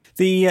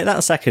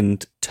 That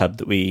second tub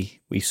that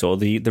we saw,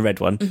 the red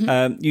one,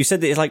 you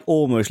said that it's like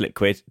almost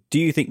liquid. Do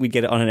you think we'd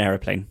get it on an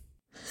aeroplane?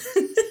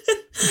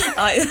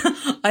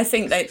 I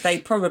think they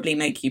probably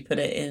make you put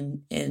it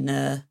in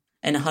a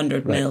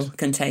 100 ml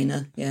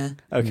container. Yeah.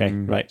 Okay,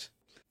 right.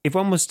 If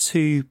one was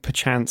to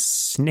perchance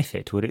sniff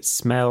it, would it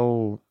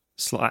smell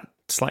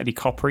slightly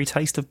coppery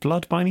taste of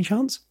blood by any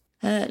chance?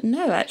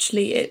 No,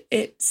 actually,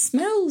 it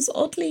smells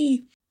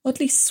oddly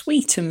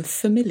sweet and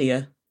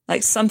familiar,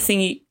 like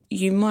something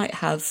you might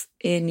have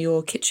in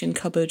your kitchen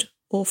cupboard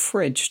or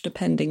fridge,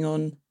 depending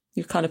on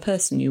your kind of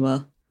person you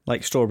are.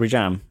 Like strawberry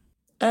jam.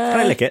 Can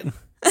I lick it?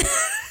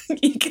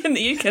 You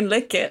can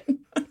lick it.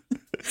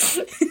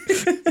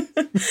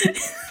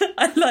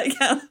 I like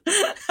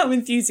how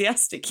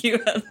enthusiastic you are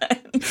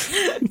then.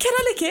 Can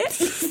I lick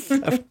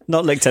it? I've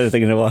not licked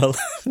anything in a while.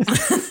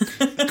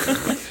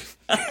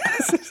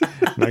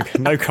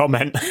 No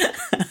comment.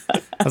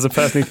 As a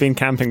person who's been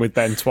camping with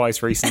Ben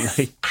twice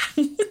recently.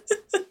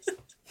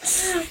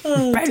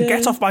 Ben,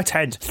 get off my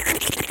tent.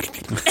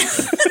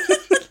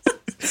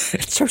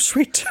 It's so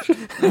sweet.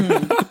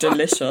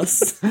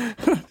 Delicious.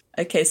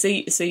 Okay,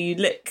 so you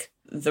lick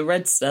the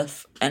red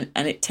stuff and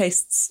it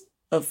tastes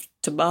of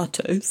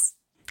tomatoes.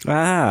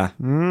 Ah.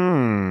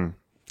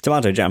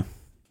 Tomato jam.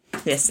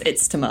 Yes,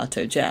 it's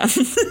tomato jam.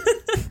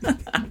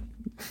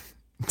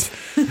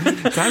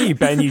 Damn you,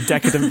 Ben, you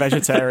decadent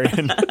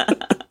vegetarian.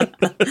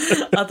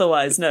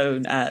 Otherwise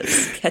known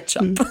as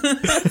ketchup.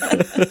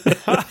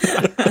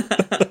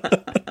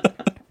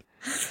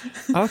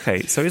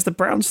 Okay, so is the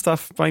brown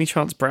stuff by any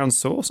chance brown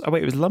sauce? Oh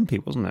wait, it was lumpy,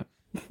 wasn't it?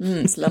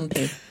 It's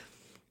lumpy.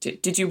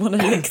 Did you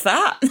want to lick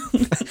that?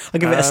 I'll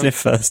give it a sniff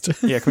first.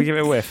 Yeah, can we give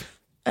it a whiff?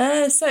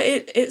 So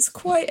it's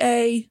quite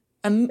a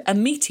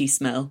meaty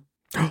smell.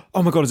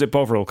 Oh my god, is it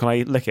Bovril? Can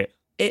I lick it?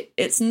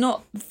 It's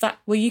not that...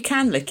 Well, you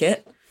can lick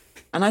it.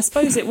 And I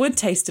suppose it would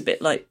taste a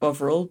bit like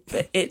Bovril,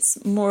 but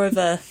it's more of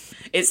a...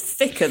 It's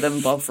thicker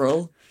than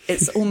Bovril.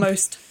 It's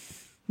almost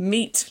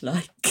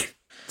meat-like.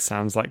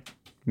 Sounds like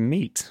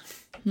meat.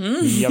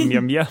 Yum,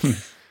 yum, yum.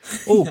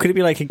 Oh, could it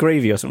be like a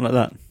gravy or something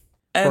like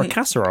that? Or a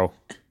casserole?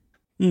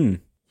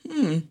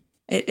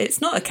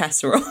 It's not a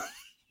casserole.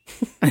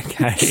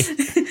 Okay.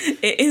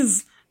 It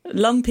is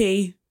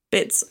lumpy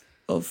bits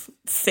of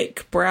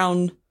thick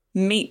brown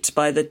meat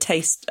by the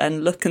taste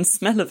and look and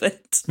smell of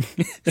it.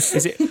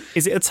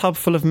 Is it a tub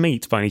full of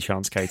meat by any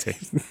chance, Katie?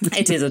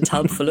 It is a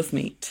tub full of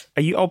meat.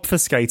 Are you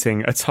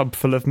obfuscating a tub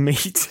full of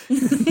meat?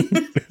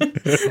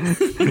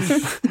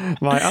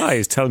 My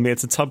eyes tell me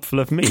it's a tub full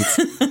of meat,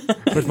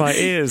 but my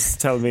ears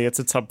tell me it's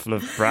a tub full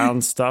of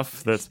brown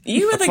stuff that,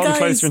 You were the upon guys...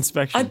 closer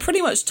inspection... I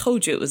pretty much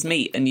told you it was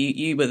meat, and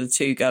you were the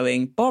two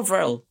going,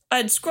 Bovril,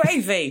 it's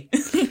gravy.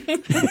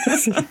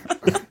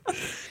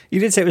 You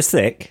did say it was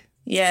thick.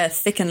 Yeah,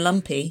 thick and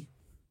lumpy.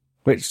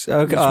 Which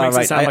makes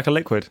it sound like a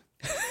liquid.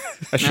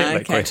 A shit Okay.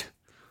 liquid.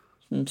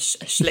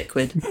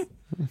 Schliquid.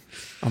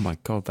 Oh my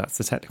god, that's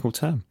the technical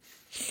term.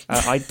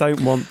 I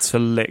don't want to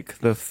lick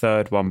the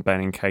third one, Ben,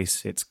 in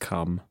case it's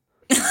cum.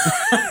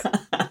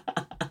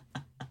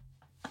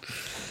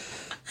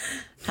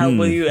 How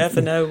will you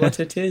ever know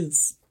what it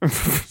is?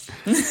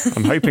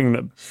 I'm hoping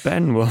that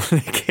Ben will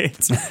lick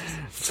it.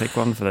 Take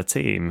one for the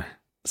team.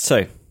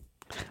 So,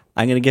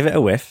 I'm going to give it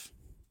a whiff.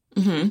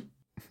 Mm-hmm.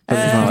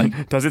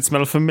 Does it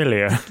smell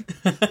familiar?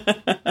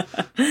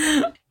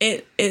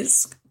 It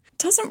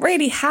doesn't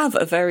really have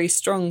a very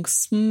strong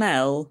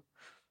smell.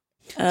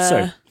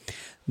 So,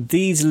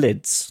 these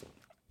lids,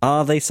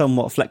 are they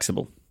somewhat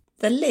flexible?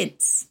 The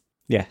lids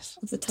Yes,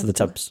 of the to the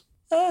tubs.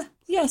 Yeah,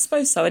 I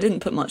suppose so. I didn't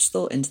put much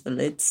thought into the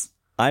lids.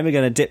 I'm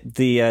going to dip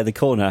the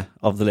corner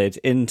of the lid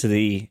into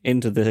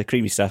the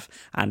creamy stuff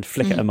and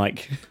flick it a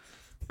mic.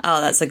 Oh,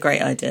 that's a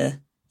great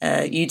idea.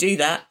 You do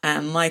that,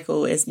 and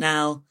Michael is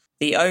now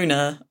the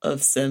owner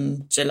of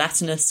some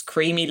gelatinous,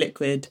 creamy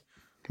liquid.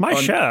 My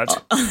shirt.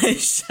 On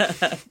his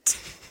shirt.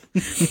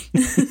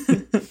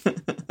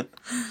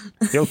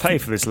 You'll pay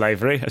for this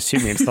lavery,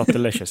 assuming it's not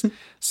delicious.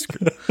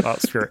 Screw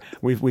it.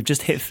 We've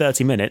just hit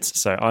 30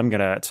 minutes, so I'm going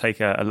to take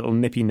a little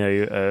nippy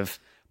noo of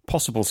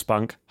possible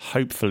spunk,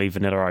 hopefully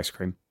vanilla ice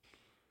cream.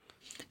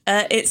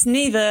 It's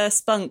neither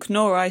spunk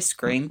nor ice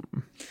cream.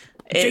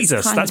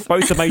 Jesus, that's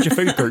both the major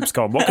food groups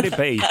gone. What could it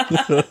be?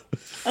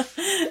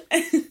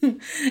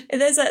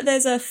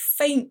 There's a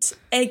faint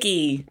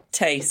eggy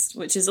taste,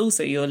 which is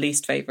also your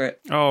least favourite.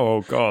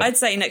 Oh, God. I'd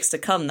say next to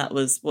cum, that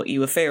was what you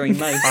were fearing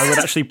most.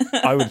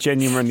 I would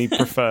genuinely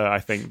prefer, I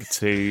think,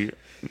 to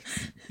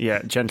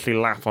gently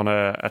lap on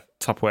a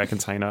Tupperware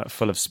container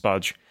full of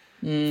spudge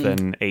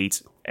than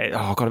eat.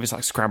 Oh, God, if it's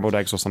like scrambled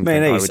eggs or something.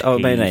 Mayonnaise.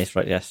 Mayonnaise,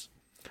 right, yes.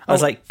 I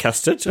was like,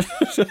 custard?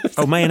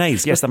 Oh,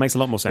 mayonnaise. Yes, that makes a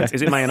lot more sense.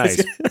 Is it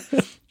mayonnaise?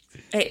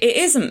 It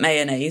isn't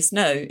mayonnaise,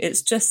 no.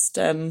 It's just,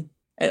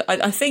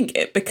 I think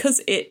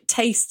because it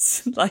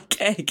tastes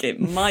like egg,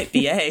 it might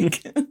be egg.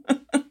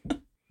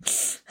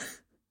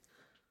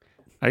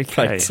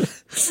 Okay. Right.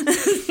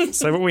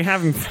 So what we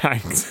have, in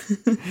fact,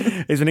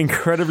 is an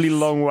incredibly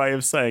long way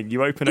of saying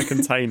you open a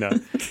container,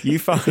 you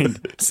find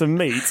some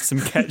meat,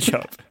 some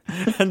ketchup,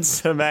 and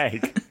some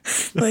egg.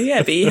 Well,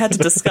 yeah, but you had to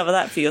discover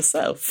that for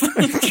yourself.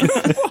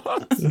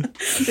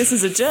 This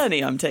is a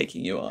journey I'm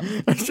taking you on.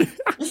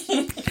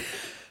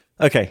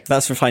 Okay,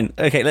 that's fine.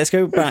 Okay, let's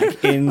go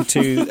back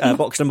into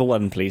box number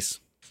 1, please.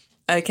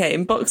 Okay,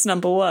 in box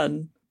number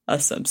 1 are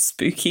some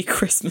spooky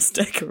Christmas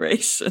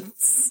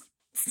decorations.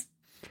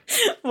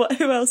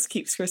 Who else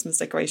keeps Christmas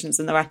decorations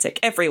in their attic?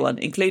 Everyone,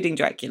 including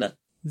Dracula.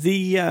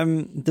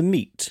 The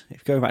meat,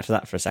 if going back to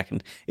that for a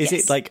second, is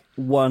Yes. it like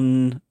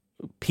one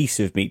piece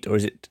of meat, or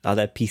are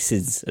there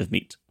pieces of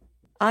meat?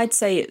 I'd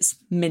say it's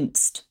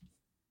minced.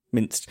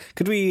 Minced.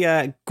 Could we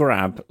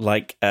grab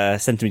like a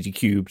centimetre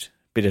cubed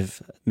bit of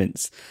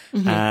mince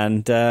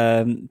and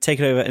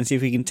take it over and see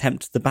if we can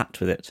tempt the bat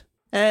with it?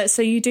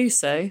 So you do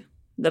so.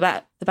 The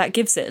bat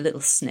gives it a little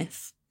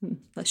sniff.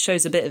 That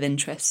shows a bit of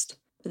interest.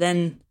 But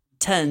then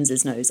turns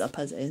his nose up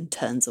as it and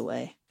turns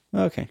away.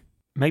 Okay.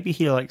 Maybe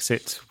he likes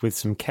it with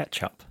some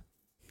ketchup.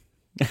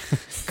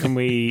 Can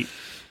we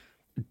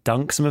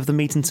dunk some of the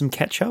meat in some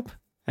ketchup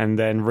and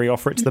then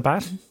re-offer it to the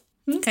bat?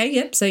 Okay,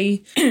 yep. So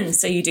you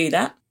so you do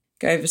that.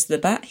 Go over to the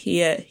bat.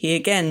 He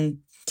again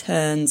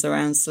turns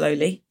around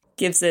slowly,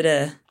 gives it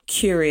a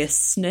curious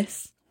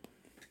sniff,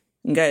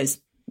 and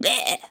goes,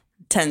 bleh,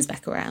 turns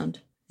back around.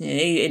 Yeah,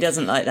 he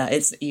doesn't like that.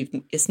 You've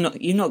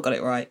not got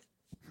it right.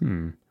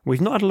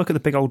 We've not had a look at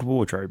the big old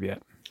wardrobe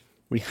yet.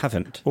 We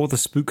haven't. Or the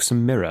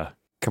spooksome mirror.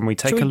 Can we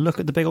take a look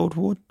at the big old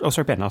ward? Oh,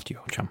 sorry, Ben, after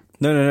you, Chum.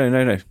 No.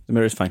 The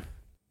mirror's fine.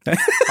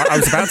 I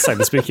was about to say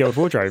the spooky old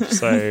wardrobe,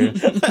 so...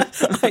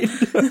 I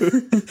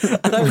know.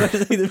 And I was about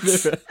to say the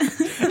mirror.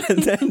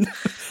 And then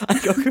I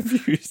got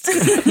confused.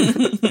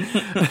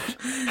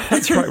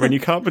 That's right, when you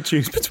can't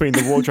choose between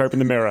the wardrobe and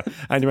the mirror,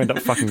 and you end up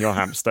fucking your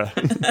hamster.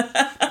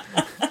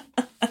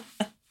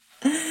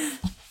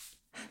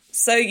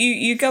 So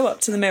you go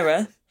up to the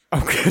mirror. Oh,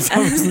 because I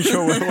wasn't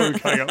sure what we were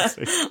going up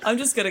to. I'm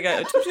just going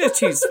to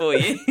choose for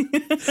you.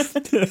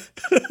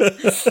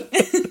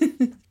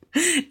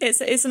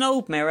 It's an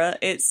old mirror.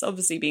 It's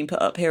obviously been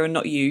put up here and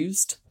not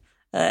used.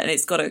 And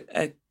it's got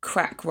a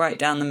crack right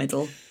down the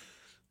middle.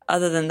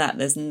 Other than that,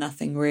 there's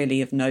nothing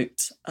really of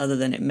note other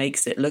than it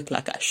makes it look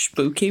like a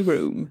spooky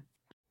room.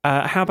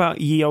 How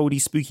about ye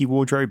olde spooky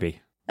wardrobe?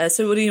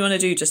 So what do you want to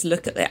do? Just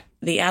look at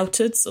the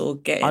outwards or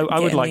get... I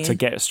would in like the- to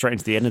get straight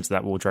into the innards of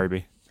that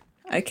wardrobe.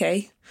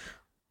 Okay.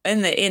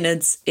 In the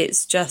innards,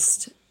 it's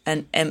just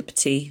an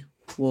empty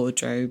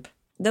wardrobe.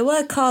 There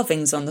were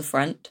carvings on the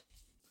front.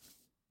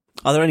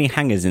 Are there any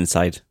hangers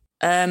inside?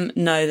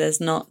 No, there's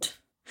not.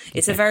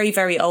 It's a very,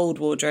 very old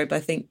wardrobe, I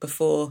think,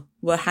 before.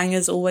 Were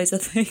hangers always a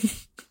thing?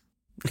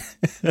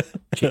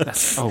 Gee,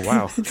 oh,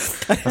 wow.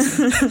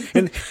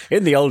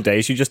 In the old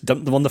days, you just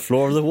dumped them on the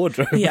floor of the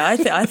wardrobe. Yeah, I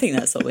think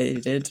that's what we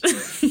did.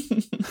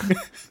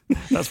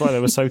 That's why they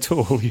were so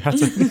tall. You had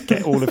to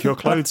get all of your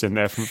clothes in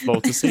there from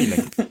floor to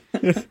ceiling.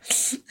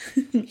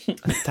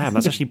 Damn,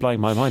 that's actually blowing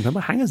my mind. When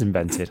were hangers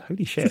invented?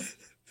 Holy shit.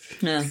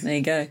 Yeah, there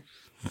you go.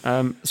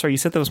 Sorry, you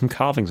said there were some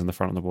carvings on the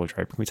front of the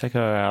wardrobe. Can we take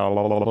a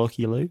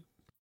looky-loo?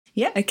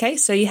 Yeah, okay.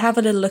 So you have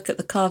a little look at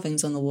the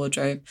carvings on the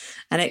wardrobe,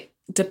 and it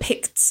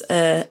depicts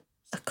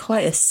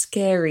quite a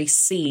scary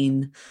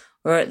scene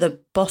where at the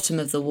bottom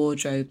of the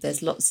wardrobe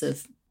there's lots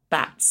of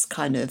bats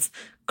kind of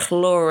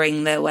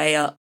clawing their way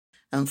up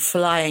and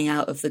flying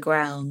out of the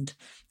ground,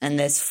 and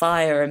there's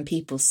fire and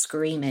people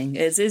screaming.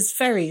 It's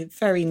very,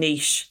 very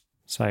niche.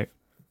 So,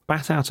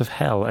 bat out of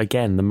hell,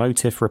 again, the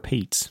motif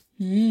repeats.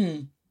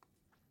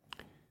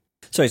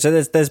 Sorry, so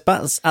there's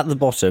bats at the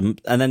bottom,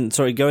 and then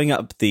going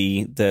up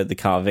the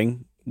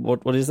carving.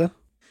 What is there?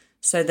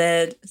 So at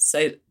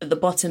the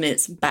bottom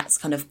it's bats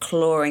kind of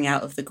clawing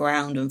out of the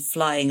ground and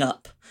flying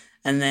up.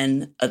 And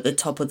then at the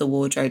top of the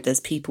wardrobe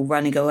there's people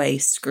running away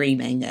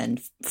screaming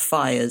and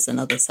fires and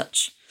other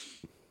such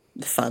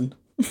fun.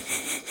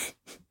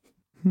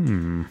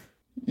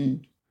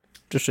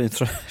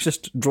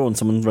 Just drawing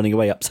someone running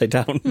away upside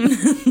down.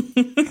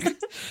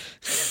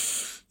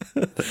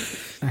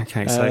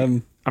 Okay,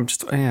 so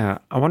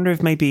I wonder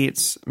if maybe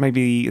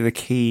the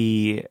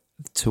key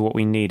to what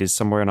we need is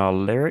somewhere in our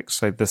lyrics.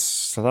 So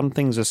some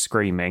things are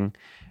screaming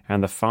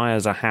and the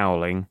fires are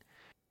howling.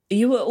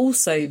 You were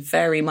also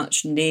very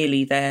much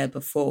nearly there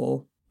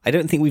before. I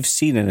don't think we've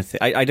seen anything.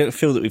 I don't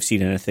feel that we've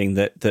seen anything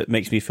that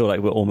makes me feel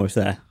like we're almost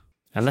there.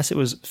 Unless it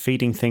was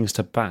feeding things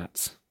to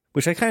bats.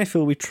 Which I kind of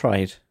feel we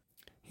tried.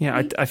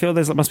 Yeah, I feel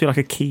there must be like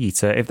a key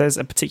to... If there's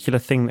a particular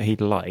thing that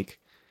he'd like,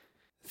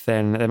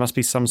 then there must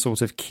be some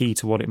sort of key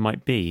to what it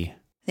might be.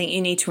 I think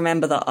you need to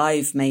remember that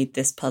I've made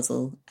this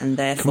puzzle and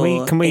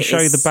therefore Can we it show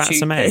is the bat stupid.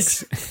 some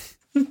eggs?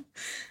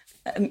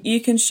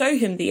 You can show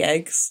him the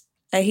eggs.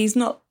 He's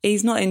not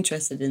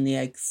interested in the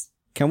eggs.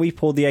 Can we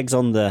pour the eggs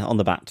on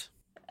the bat?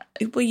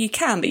 Well, you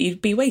can, but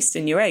you'd be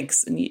wasting your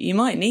eggs and you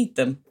might need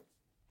them.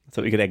 I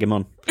thought we could egg him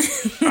on.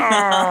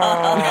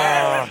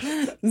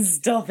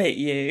 Stop it,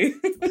 you.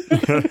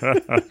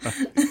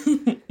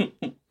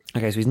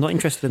 Okay, so he's not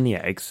interested in the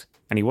eggs.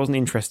 and he wasn't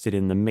interested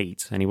in the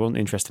meat, and he wasn't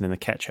interested in the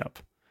ketchup,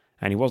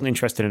 and he wasn't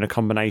interested in a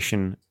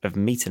combination of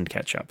meat and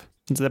ketchup.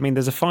 So, I mean,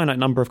 there's a finite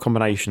number of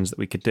combinations that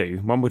we could do.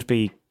 One would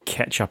be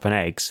ketchup and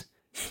eggs,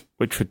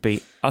 which would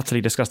be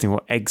utterly disgusting.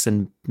 What, eggs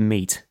and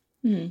meat?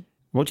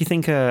 What do you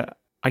think?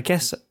 I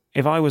guess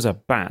if I was a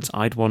bat,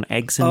 I'd want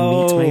eggs and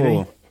meat,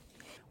 maybe.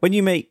 When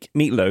you make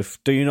meatloaf,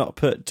 do you not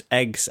put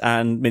eggs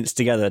and mince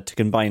together to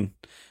combine,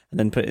 and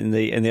then put it in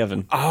the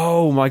oven?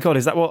 Oh my god,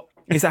 is that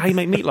how you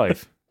make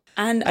meatloaf?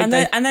 And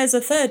there's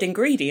a third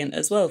ingredient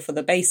as well for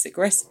the basic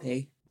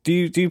recipe. Do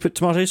you put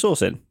tomato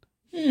sauce in?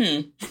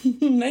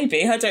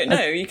 Maybe, I don't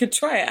know. You could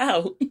try it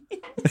out.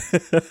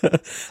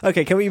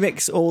 Okay, can we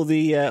mix all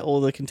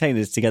the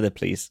containers together,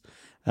 please?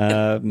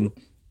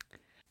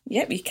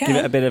 Yep, you can. Give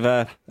it a bit of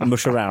a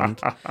mush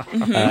around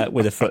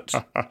with a foot,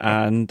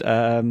 and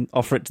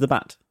offer it to the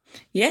bat.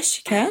 Yes,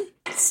 you can.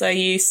 So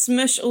you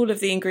smush all of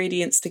the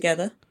ingredients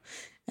together.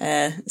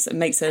 So it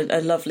makes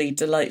a lovely,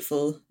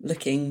 delightful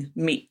looking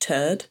meat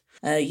turd.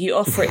 You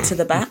offer it to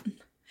the bat,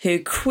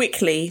 who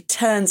quickly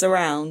turns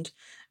around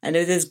and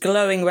with his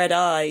glowing red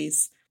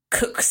eyes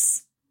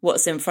cooks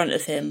what's in front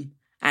of him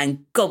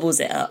and gobbles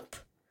it up.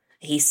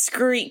 He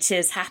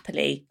screeches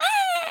happily.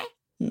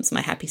 That's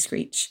my happy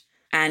screech.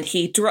 And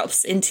he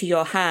drops into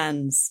your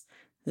hands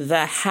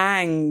the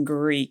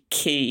hangry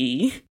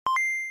key.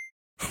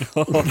 Because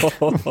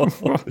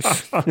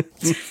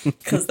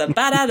the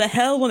bat out of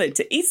hell wanted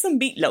to eat some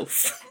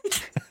meatloaf.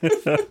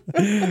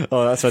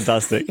 Oh, that's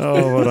fantastic.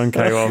 Oh, well done,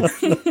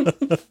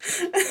 K1.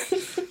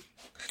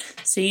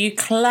 So you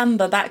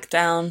clamber back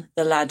down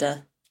the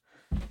ladder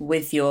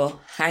with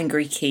your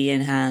hangry key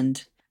in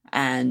hand,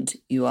 and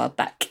you are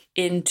back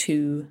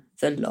into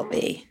the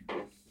lobby.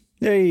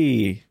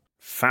 Yay!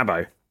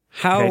 Fabbo.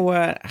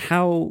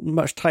 How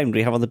much time do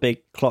we have on the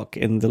big clock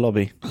in the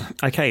lobby?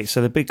 Okay,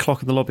 so the big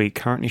clock in the lobby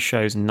currently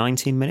shows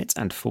 19 minutes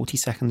and 40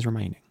 seconds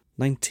remaining.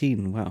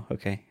 19, wow,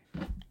 okay.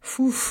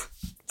 This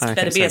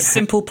better be a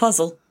simple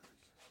puzzle.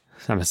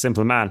 I'm a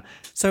simple man.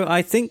 So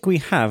I think we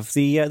have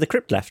the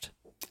crypt left.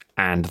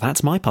 And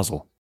that's my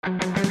puzzle.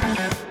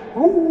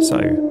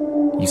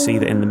 So, you see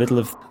that in the middle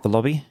of the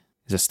lobby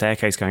is a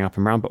staircase going up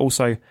and round, but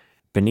also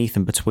beneath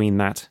and between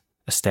that,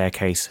 a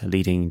staircase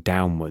leading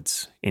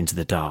downwards into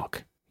the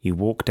dark. You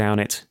walk down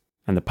it,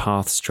 and the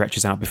path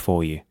stretches out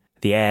before you.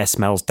 The air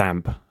smells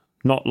damp,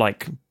 not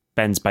like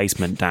Ben's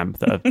basement damp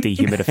that a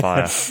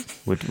dehumidifier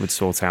would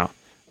sort out,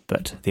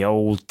 but the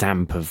old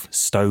damp of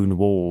stone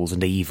walls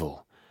and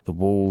evil. The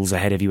walls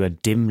ahead of you are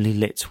dimly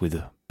lit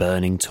with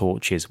burning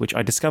torches, which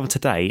I discovered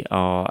today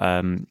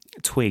are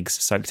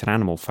twigs soaked in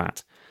animal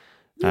fat,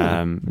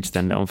 which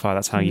then lit on fire.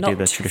 That's how you do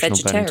the traditional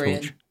burning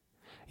torch.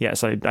 Yeah,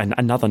 so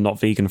another not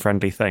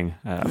vegan-friendly thing.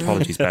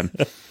 Apologies, Ben.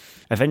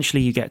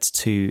 Eventually you get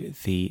to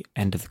the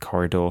end of the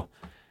corridor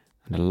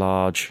and a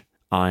large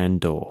iron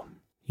door.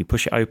 You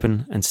push it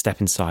open and step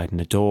inside, and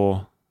the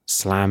door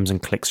slams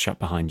and clicks shut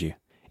behind you.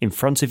 In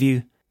front of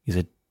you is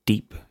a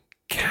deep,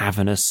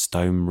 cavernous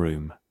stone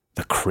room,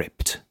 the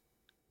crypt.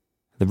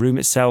 The room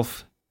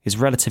itself is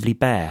relatively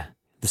bare.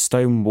 The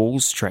stone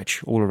walls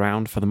stretch all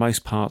around, for the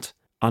most part,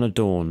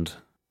 unadorned,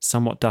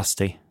 somewhat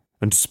dusty,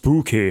 and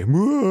spooky.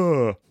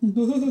 In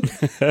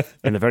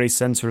the very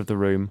centre of the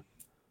room,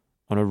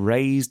 on a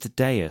raised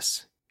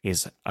dais,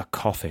 is a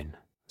coffin.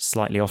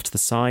 Slightly off to the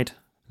side,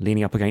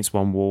 leaning up against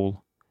one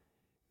wall,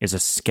 is a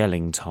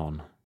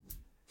skeleton.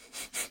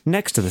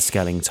 Next to the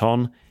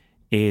skeleton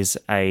is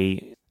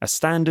a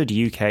standard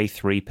UK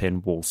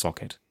 3-pin wall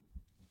socket.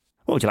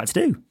 What would you like to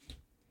do?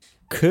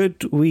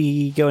 Could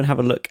we go and have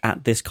a look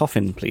at this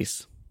coffin,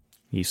 please?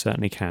 You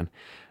certainly can.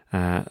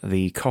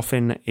 The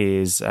coffin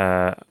is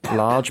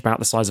large, about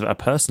the size of a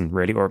person,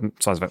 really, or the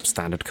size of a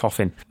standard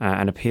coffin,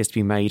 and appears to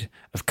be made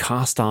of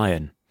cast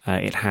iron.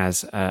 It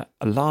has a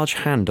large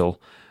handle,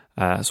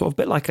 sort of a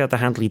bit like the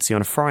handle you'd see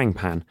on a frying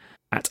pan,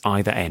 at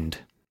either end.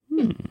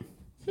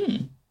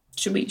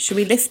 Should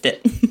we lift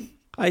it?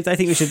 I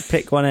think we should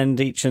pick one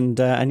end each and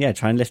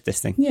try and lift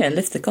this thing. Yeah,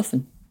 lift the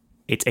coffin.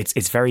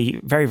 It's very,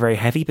 very, very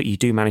heavy, but you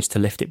do manage to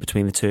lift it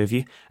between the two of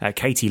you.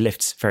 Katie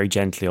lifts very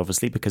gently,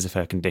 obviously, because of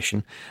her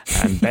condition,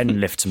 and Ben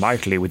lifts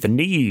mightily with the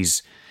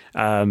knees.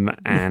 And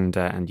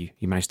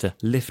you manage to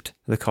lift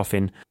the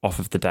coffin off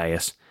of the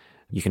dais.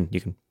 You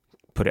can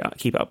put it up,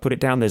 keep it up, put it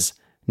down. There's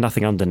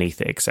nothing underneath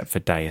it except for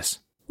dais.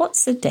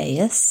 What's a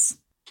dais?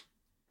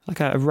 Like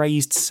a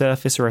raised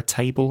surface or a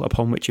table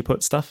upon which you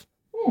put stuff.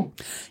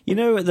 You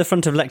know, at the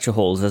front of lecture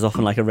halls, there's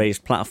often like a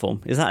raised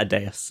platform. Is that a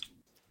dais?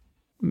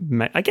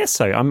 I guess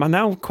so. I'm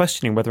now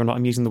questioning whether or not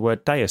I'm using the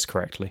word dais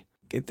correctly.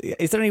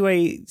 Is there any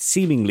way,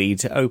 seemingly,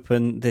 to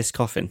open this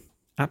coffin?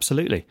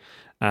 Absolutely.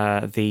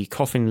 The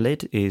coffin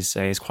lid is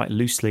quite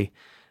loosely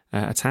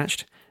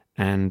attached,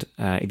 and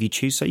if you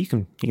choose so, you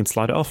can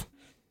slide it off.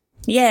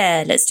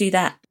 Yeah, let's do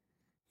that.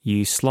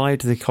 You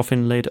slide the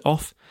coffin lid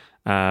off,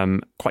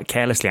 quite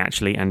carelessly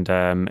actually, and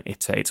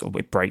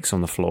it breaks on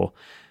the floor.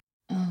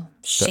 Oh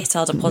shit!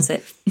 Our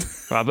deposit.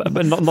 Well,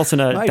 but not in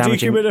a My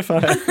damaging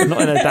dehumidifier.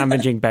 not in a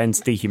damaging Ben's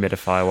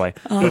dehumidifier way,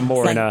 but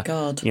more in thank a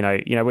God. you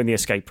know when the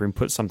escape room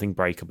puts something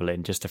breakable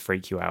in just to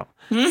freak you out.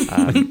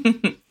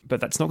 But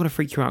that's not going to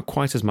freak you out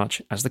quite as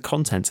much as the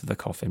contents of the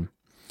coffin.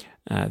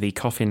 The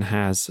coffin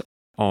has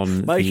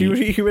on My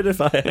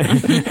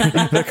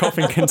dehumidifier. the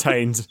coffin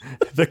contains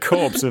the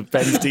corpse of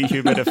Ben's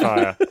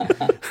dehumidifier.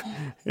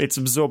 It's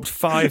absorbed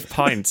 5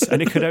 pints,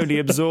 and it could only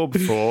absorb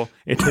 4.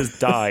 It has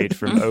died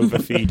from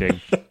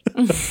overfeeding.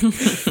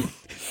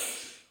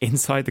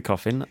 Inside the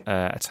coffin,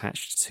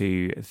 attached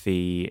to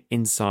the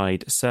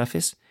inside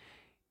surface,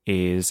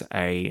 is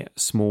a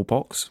small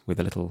box with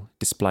a little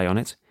display on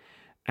it.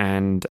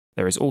 And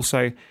there is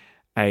also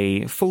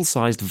a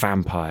full-sized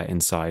vampire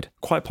inside,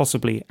 quite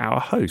possibly our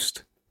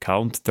host,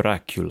 Count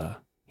Dracula.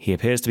 He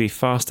appears to be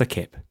fast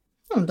akip.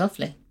 Oh,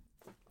 lovely.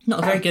 Not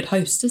a very good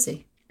host, is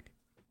he?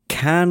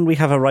 Can we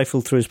have a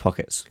rifle through his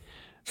pockets?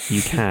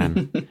 You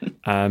can.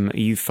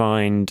 You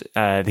find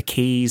the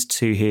keys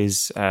to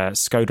his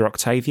Skoda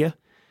Octavia.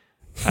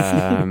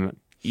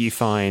 You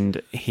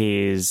find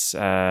his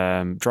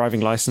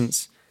driving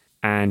license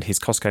and his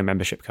Costco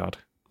membership card.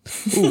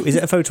 Ooh, is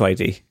it a photo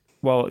ID?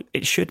 Well,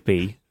 it should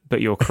be,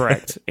 but you're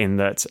correct in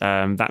that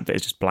that bit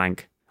is just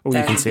blank. All you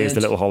Very can see is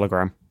the good. little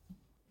hologram.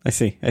 I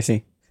see.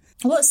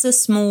 What's the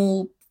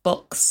small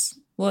box?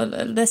 Well,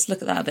 let's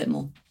look at that a bit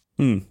more.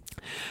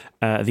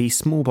 The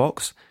small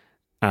box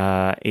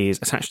is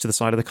attached to the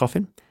side of the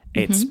coffin.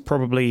 It's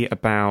probably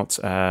about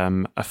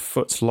a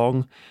foot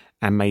long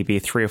and maybe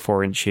 3 or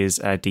 4 inches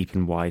deep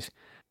and wide.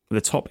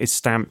 The top is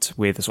stamped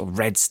with a sort of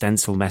red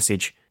stencil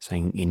message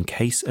saying, "In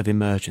case of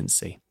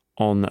emergency."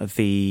 On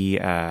the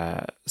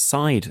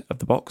side of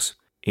the box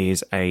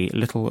is a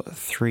little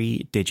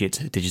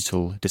 3-digit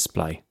digital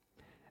display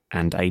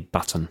and a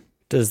button.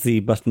 Does the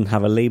button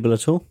have a label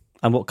at all?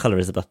 And what colour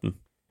is the button?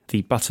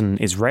 The button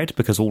is red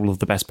because all of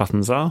the best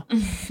buttons are,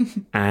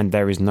 and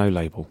there is no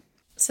label.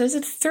 So it's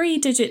a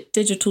 3-digit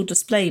digital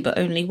display, but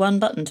only one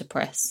button to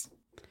press.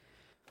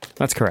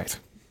 That's correct.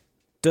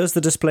 Does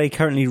the display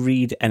currently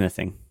read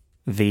anything?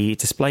 The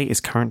display is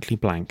currently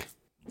blank.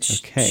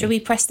 Okay. Should we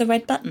press the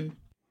red button?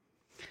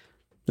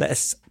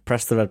 Let's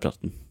press the red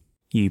button.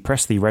 You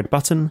press the red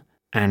button,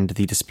 and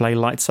the display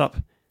lights up,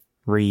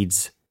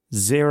 reads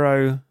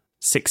 0,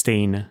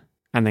 16,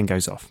 and then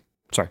goes off.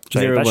 Sorry,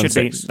 Zero, that one, should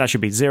be six. that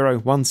should be 0,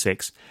 1,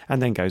 6,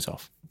 and then goes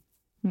off.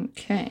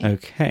 Okay.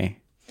 Okay.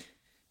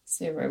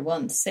 0,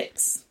 1,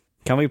 6.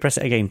 Can we press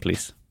it again,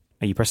 please?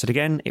 You press it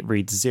again, it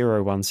reads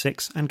 0, 1,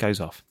 6, and goes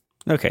off.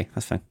 Okay,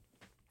 that's fine.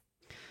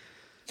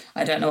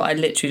 I don't know. I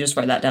literally just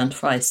wrote that down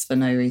twice for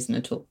no reason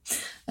at all.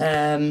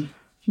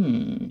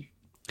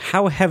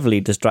 How heavily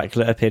does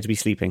Dracula appear to be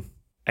sleeping?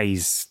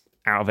 He's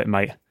out of it,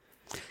 mate.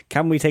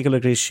 Can we take a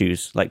look at his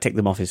shoes? Like, take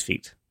them off his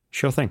feet?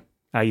 Sure thing.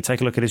 You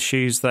take a look at his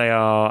shoes. They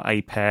are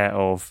a pair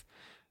of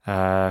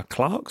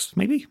Clarks,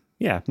 maybe?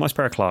 Yeah, nice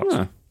pair of Clarks.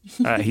 Oh.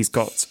 He's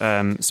got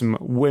some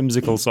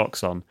whimsical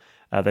socks on.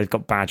 They've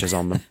got badges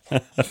on them.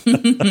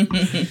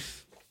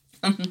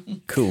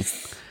 Cool.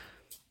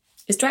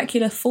 Is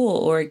Dracula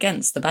for or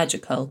against the badger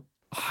cull?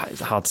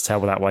 It's hard to tell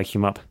without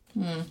waking him up.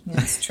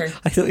 That's true.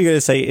 I thought you were going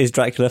to say, is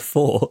Dracula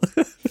 4?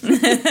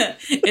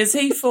 Is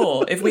he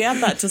 4? If we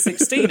add that to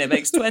 16, it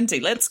makes 20.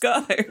 Let's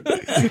go.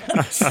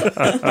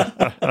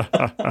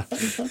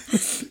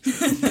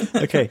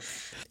 Okay.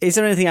 Is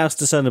there anything else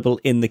discernible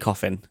in the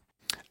coffin?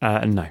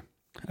 No.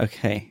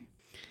 Okay.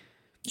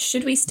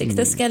 Should we stick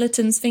the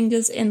skeleton's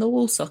fingers in the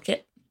wall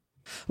socket?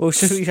 Well,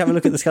 should we have a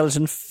look at the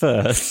skeleton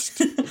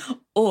first?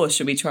 Or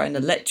should we try and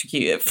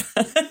electrocute it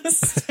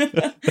first?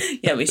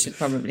 Yeah, we should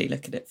probably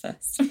look at it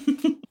first.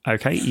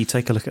 Okay, you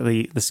take a look at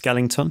the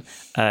skeleton.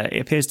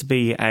 It appears to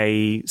be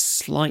a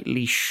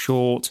slightly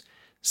short,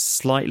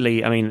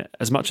 I mean,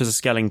 as much as a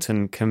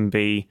skeleton can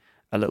be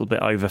a little bit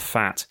over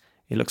fat,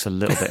 it looks a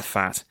little bit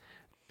fat.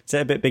 Is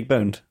it a bit big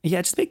boned?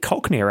 Yeah, just a bit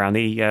cockney around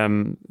the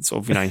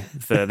sort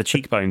of, the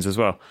cheekbones as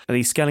well.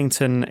 The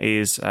skeleton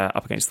is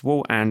up against the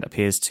wall and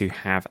appears to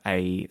have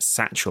a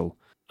satchel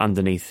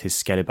underneath his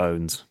skelly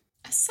bones.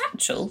 A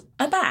satchel?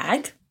 A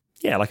bag?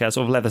 Yeah, like a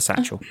sort of leather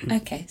satchel.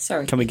 Okay,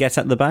 sorry. Can we get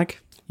at the bag?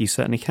 You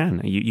certainly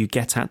can. You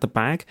get at the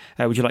bag.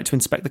 Would you like to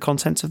inspect the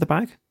contents of the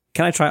bag?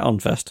 Can I try it on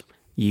first?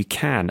 You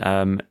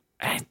can.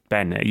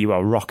 Ben, you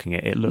are rocking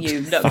it. It looks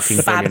You look fucking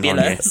brilliant on you.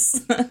 fabulous.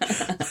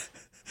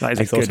 That is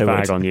I a thought good I bag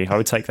would. on you. I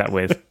would take that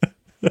with.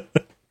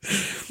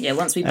 Yeah,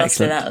 once we bust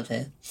it Excellent. out of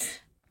here.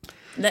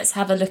 Let's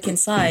have a look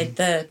inside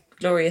the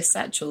glorious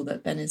satchel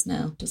that Ben is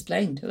now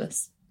displaying to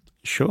us.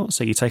 Sure.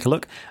 So you take a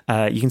look.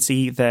 You can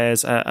see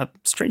there's a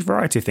strange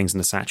variety of things in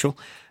the satchel.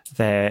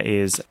 There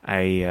is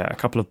a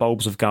couple of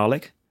bulbs of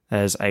garlic.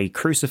 There's a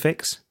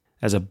crucifix.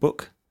 There's a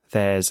book.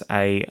 There's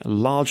a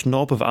large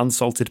knob of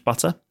unsalted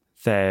butter.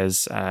 There's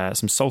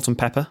some salt and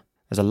pepper.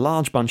 There's a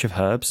large bunch of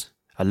herbs.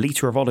 A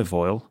litre of olive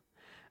oil.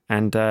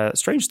 And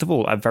strangest of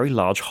all, a very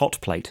large hot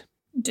plate.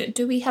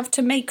 Do we have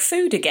to make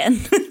food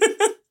again?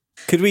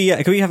 Could we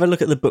have a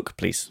look at the book,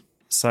 please?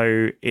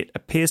 So it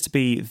appears to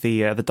be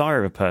the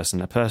diary of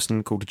a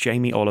person called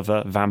Jamie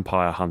Oliver,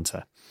 Vampire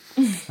Hunter.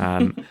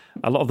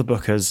 A lot of the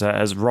book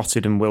has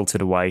rotted and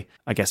wilted away.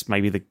 I guess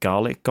maybe the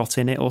garlic got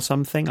in it or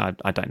something.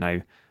 I don't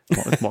know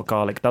what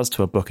garlic does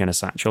to a book in a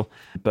satchel,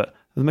 but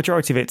the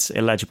majority of it's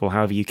illegible.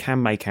 However, you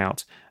can make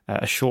out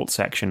a short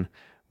section,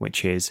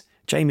 which is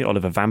Jamie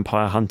Oliver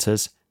Vampire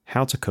Hunters,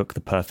 How to Cook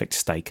the Perfect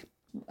Steak.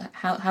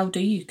 How do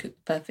you cook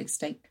perfect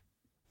steak?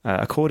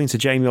 According to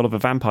Jamie Oliver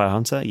Vampire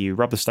Hunter, you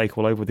rub the steak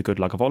all over with a good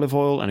lug of olive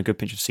oil and a good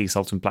pinch of sea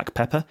salt and black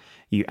pepper.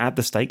 You add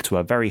the steak to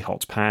a very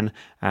hot pan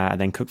and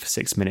then cook for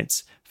 6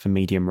 minutes for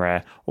medium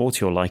rare or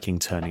to your liking,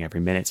 turning every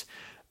minute.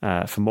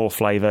 For more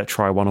flavour,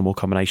 try one or more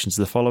combinations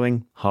of the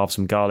following. Halve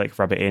some garlic,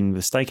 rub it in with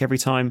the steak every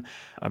time.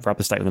 Rub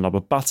the steak with a knob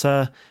of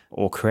butter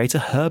or create a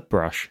herb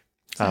brush.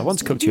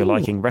 Once cooked to your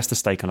liking, rest the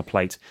steak on a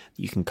plate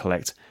that you can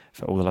collect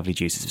for all the lovely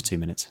juices for 2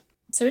 minutes.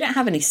 So we don't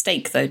have any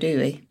steak though, do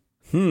we?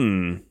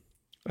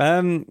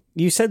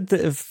 You said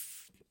that.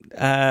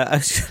 I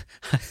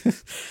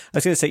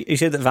was going to say you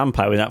said that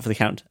Vampire was out for the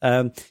count.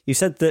 You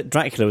said that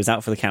Dracula was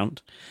out for the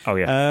count. Oh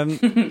yeah.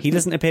 He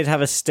doesn't appear to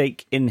have a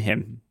stake in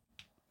him.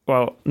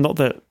 Well, not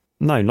that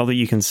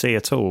you can see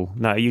at all.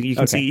 No, you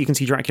can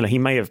see Dracula. He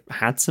may have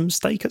had some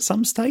steak at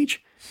some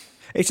stage.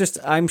 It's just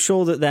I'm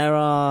sure that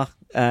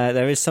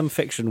there is some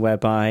fiction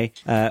whereby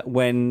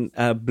when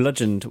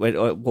bludgeoned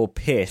or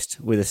pierced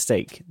with a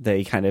stake,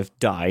 they kind of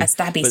die. A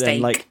stabby but steak.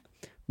 Then, like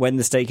when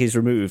the stake is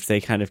removed, they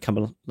kind of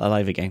come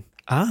alive again.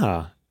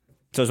 Ah.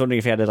 So I was wondering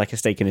if he had a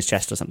stake in his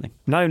chest or something.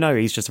 No,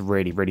 he's just a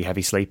really, really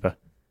heavy sleeper.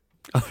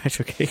 Oh,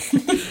 right, okay.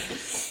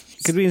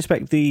 Could we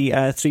inspect the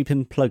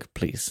 3-pin plug,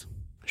 please?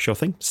 Sure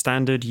thing.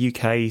 Standard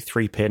UK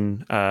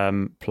 3-pin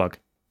plug.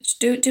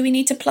 Do we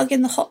need to plug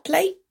in the hot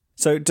plate?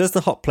 So does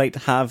the hot plate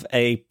have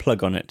a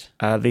plug on it?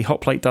 The hot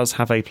plate does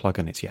have a plug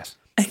in it, yes.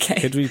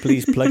 Okay. Could we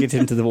please plug it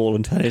into the wall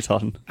and turn it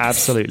on?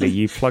 Absolutely.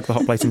 You plug the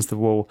hot plate into the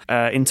wall.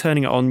 In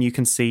turning it on, you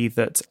can see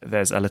that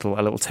there's a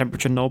little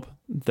temperature knob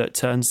that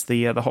turns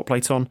the hot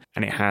plate on,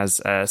 and it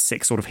has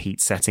 6 sort of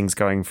heat settings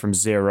going from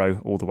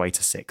 0 all the way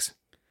to 6.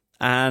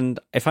 And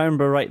if I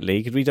remember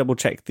rightly, could we double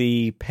check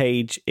the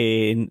page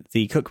in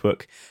the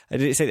cookbook?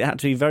 Did it say it had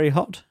to be very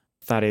hot?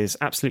 That is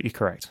absolutely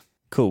correct.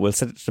 Cool. We'll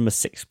set it to number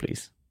 6,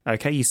 please.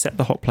 Okay, you set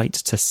the hot plate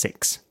to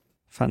 6.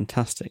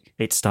 Fantastic.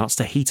 It starts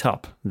to heat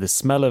up. The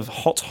smell of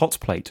hot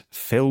plate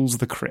fills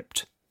the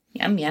crypt.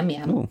 Yum, yum,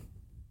 yum. Ooh.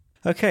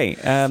 Okay,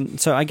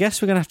 so I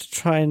guess we're going to have to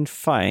try and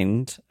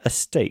find a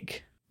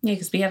steak. Yeah,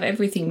 because we have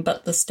everything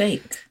but the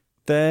steak.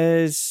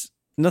 There's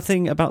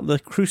nothing about the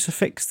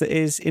crucifix that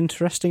is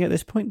interesting at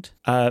this point?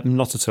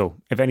 Not at all.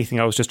 If anything,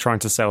 I was just trying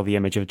to sell the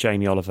image of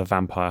Jamie Oliver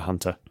Vampire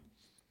Hunter.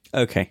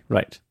 Okay,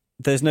 right.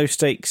 There's no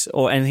stakes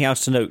or anything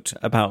else to note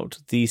about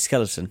the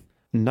skeleton?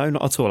 No,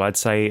 not at all. I'd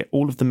say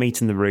all of the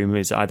meat in the room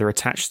is either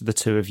attached to the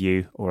two of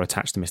you or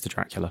attached to Mr.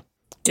 Dracula.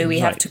 Do we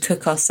have to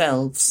cook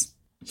ourselves?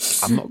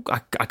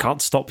 I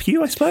can't stop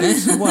you, I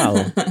suppose.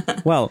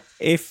 Well,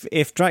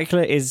 if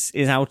Dracula is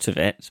out of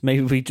it,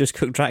 maybe we just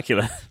cook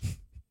Dracula.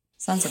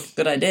 Sounds like a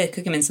good idea.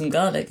 Cook him in some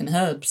garlic and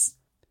herbs.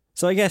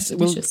 So I guess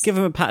we'll give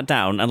him a pat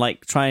down and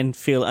try and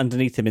feel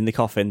underneath him in the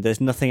coffin. There's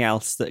nothing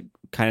else that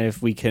kind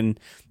of we can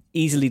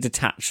easily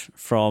detach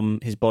from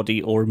his body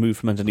or remove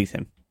from underneath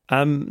him.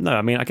 No,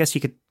 I mean, I guess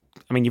you could.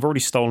 I mean, you've already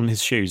stolen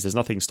his shoes. There's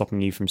nothing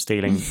stopping you from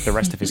stealing the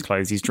rest of his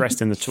clothes. He's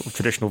dressed in the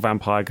traditional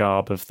vampire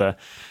garb of the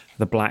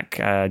black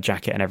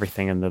jacket and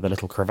everything, and the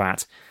little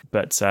cravat.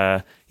 But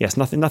yes,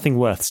 nothing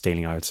worth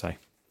stealing, I would say.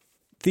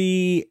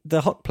 The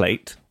hot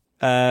plate.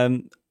 I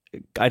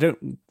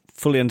don't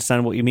fully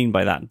understand what you mean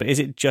by that. But is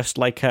it just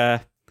like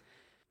a?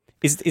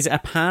 Is it a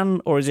pan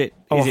or is it?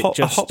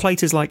 A hot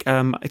plate is like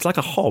it's like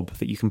a hob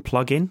that you can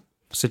plug in.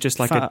 So just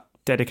like a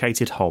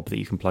dedicated hob that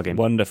you can plug in.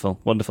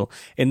 Wonderful.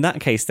 In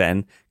that case,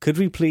 then, could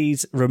we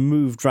please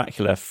remove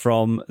Dracula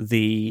from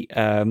the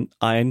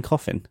iron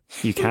coffin?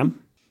 You can.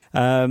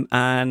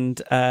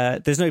 And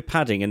there's no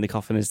padding in the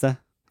coffin, is there?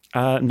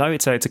 No,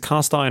 it's a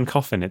cast iron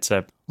coffin. It's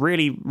a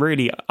really,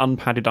 really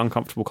unpadded,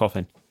 uncomfortable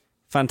coffin.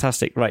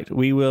 Fantastic. Right.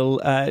 We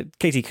will...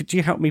 Katie, could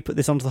you help me put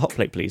this onto the hot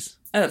plate, please?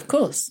 Oh, of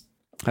course.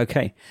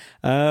 Okay.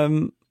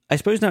 I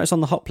suppose now it's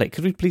on the hot plate.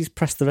 Could we please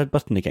press the red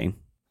button again?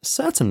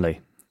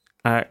 Certainly.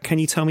 Can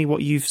you tell me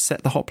what you've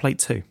set the hot plate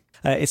to?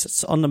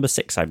 It's on number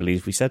 6, I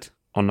believe we said.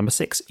 On number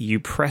 6, you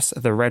press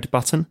the red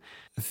button.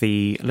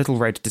 The little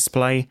red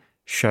display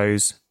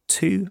shows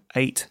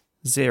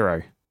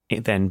 280.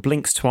 It then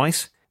blinks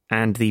twice,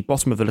 and the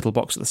bottom of the little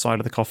box at the side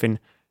of the coffin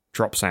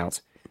drops out,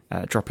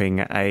 dropping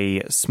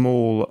a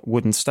small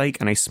wooden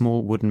stake and a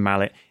small wooden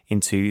mallet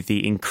into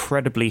the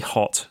incredibly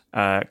hot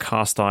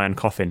cast iron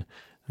coffin.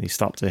 You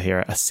start to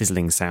hear a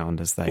sizzling sound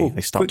as they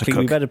start to cook.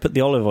 We better put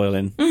the olive oil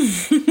in.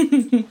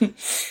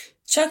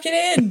 Chuck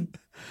it in.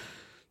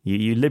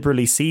 You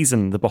liberally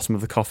season the bottom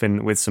of the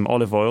coffin with some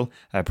olive oil,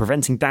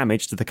 preventing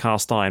damage to the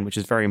cast iron, which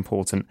is very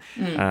important.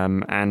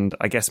 And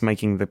I guess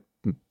making the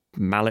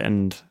mallet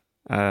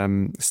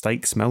and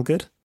steak smell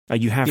good.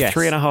 You have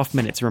 3.5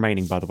 minutes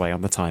remaining, by the way,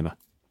 on the timer.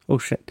 Oh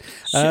shit!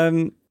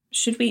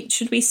 Should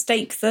we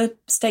stake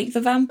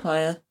the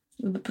vampire?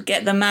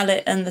 Get the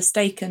mallet and the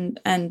stake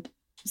and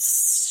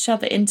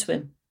shove it into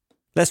him.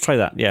 Let's try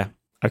that. Yeah.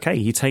 Okay,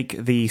 you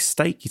take the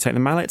stake, you take the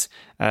mallet.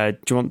 Do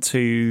you want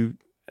to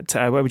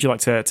where would you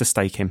like to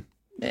stake him?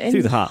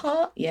 Through the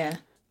heart. Yeah.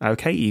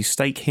 Okay, you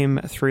stake him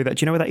through that.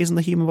 Do you know where that is in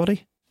the human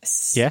body?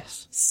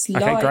 Yes.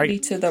 Slightly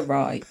great. to the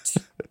right.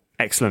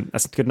 Excellent.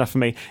 That's good enough for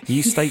me.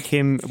 You stake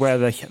him where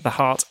the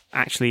heart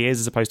actually is,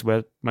 as opposed to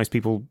where most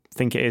people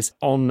think it is,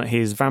 on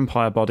his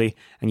vampire body,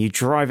 and you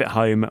drive it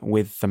home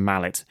with the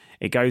mallet.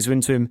 It goes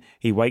into him.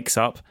 He wakes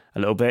up a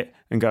little bit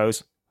and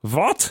goes,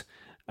 "What?"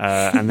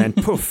 And then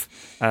poof,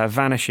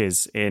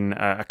 vanishes in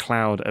a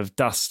cloud of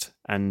dust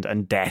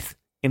and death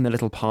in the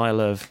little pile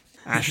of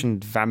ashen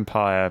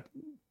vampire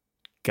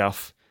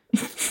guff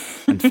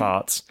and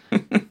farts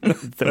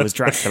that was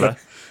Dracula.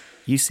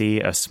 You see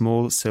a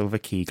small silver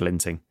key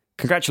glinting.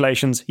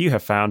 Congratulations, you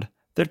have found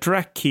the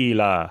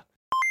Dracula.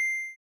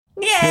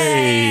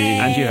 Yay!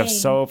 And you have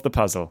solved the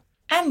puzzle.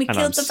 And we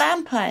killed the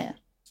vampire.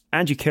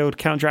 And you killed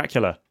Count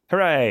Dracula.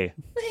 Hooray!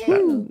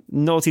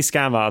 Naughty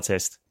scam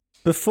artist.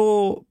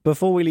 Before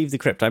we leave the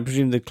crypt, I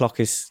presume the clock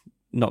is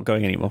not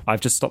going anymore.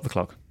 I've just stopped the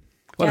clock.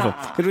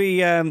 Wonderful.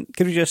 Yeah.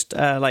 Could we just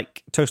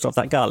toast off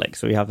that garlic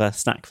so we have a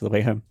snack for the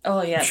way home?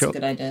 Oh, yeah, that's Sure. a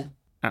good idea.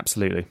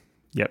 Absolutely.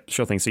 Yep,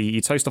 sure thing. So you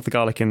toast off the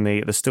garlic in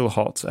the still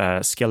hot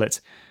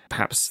skillet,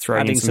 perhaps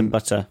throwing Adding in some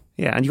butter.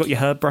 Yeah, and you got your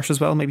herb brush as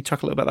well. Maybe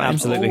chuck a little bit of that.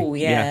 Absolutely. Oh,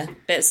 yeah.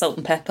 Bit of salt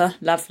and pepper.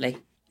 Lovely.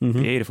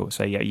 Mm-hmm. Beautiful.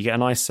 So yeah, you get a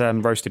nice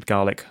roasted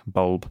garlic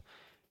bulb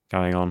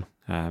going on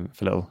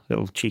for a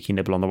little cheeky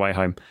nibble on the way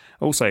home.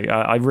 Also,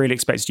 I really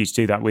expected you to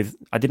do that with.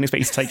 I didn't expect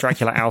you to take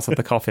Dracula out of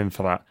the coffin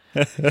for that.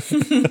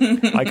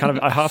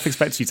 I half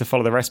expected you to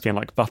follow the recipe and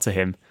like butter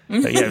him.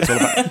 But yeah,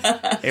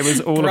 it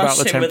was all about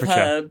the Brush him with temperature.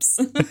 herbs.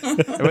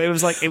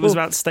 It was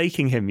about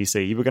staking him. You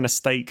see, you were going to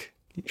stake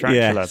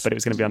Dracula, but it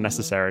was going to be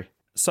unnecessary.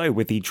 So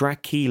with the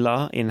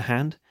Dracula in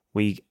hand,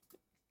 we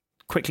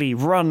quickly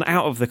run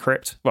out of the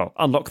crypt. Well,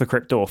 unlock the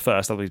crypt door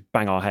first. Otherwise,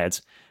 bang our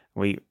heads.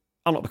 We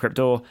unlock the crypt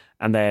door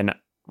and then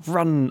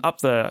run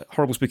up the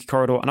horrible spooky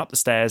corridor and up the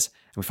stairs,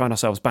 and we find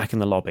ourselves back in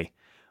the lobby.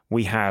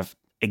 We have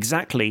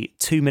exactly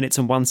 2 minutes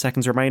and 1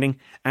 second remaining,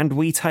 and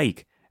we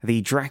take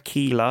the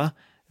Dracula,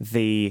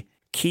 the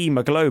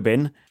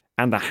Hemoglobin,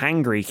 and the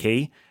Hangry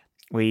Key.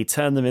 We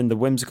turn them in the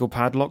whimsical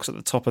padlocks at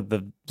the top of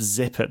the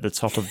zip at the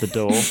top of the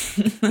door.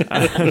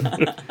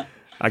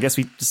 I guess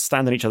we just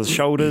stand on each other's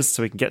shoulders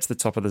so we can get to the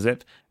top of the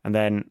zip, and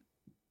then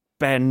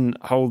Ben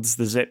holds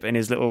the zip in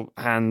his little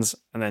hands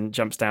and then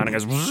jumps down and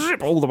goes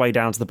zip all the way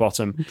down to the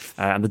bottom,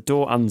 and the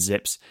door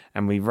unzips,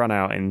 and we run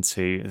out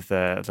into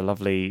the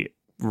lovely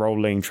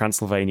rolling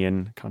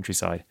Transylvanian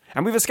countryside,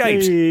 and we've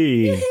escaped.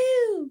 Hey.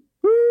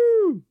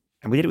 Woo!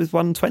 And we did it with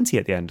 120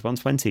 at the end.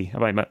 120,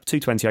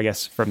 220, I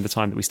guess, from the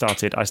time that we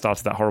started. I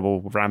started that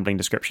horrible rambling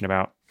description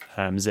about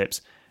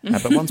zips,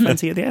 but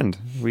 120 at the end.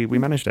 We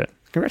managed it.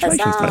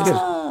 Congratulations! That's good.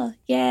 Huzzah!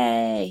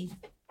 Yay!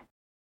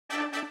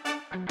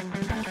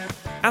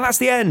 And that's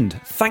the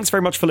end. Thanks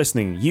very much for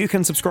listening. You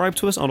can subscribe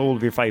to us on all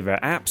of your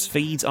favourite apps,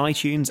 feeds,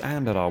 iTunes,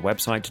 and at our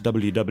website,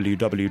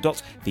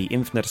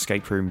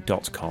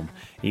 www.theinfiniteescaperoom.com.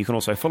 You can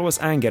also follow us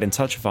and get in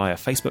touch via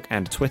Facebook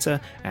and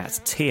Twitter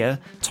at tier,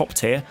 top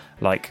tier,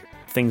 like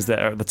things that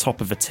are at the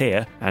top of a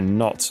tier and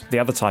not the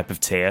other type of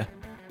tier.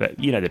 But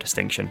you know the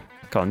distinction.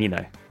 Come on, you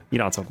know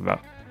what I'm talking about.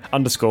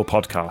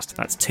 _podcast.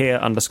 That's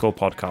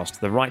tier_podcast.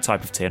 The right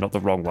type of tier, not the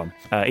wrong one.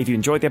 If you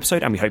enjoyed the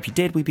episode, and we hope you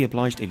did, we'd be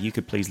obliged if you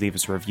could please leave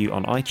us a review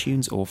on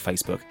iTunes or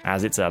Facebook,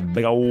 as it's a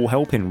big ol'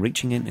 help in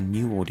reaching in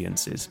new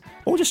audiences.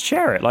 Or just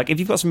share it. Like, if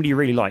you've got somebody you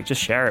really like,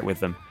 just share it with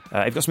them.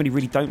 If you've got somebody you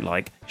really don't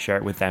like, share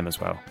it with them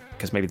as well,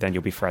 because maybe then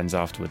you'll be friends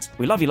afterwards.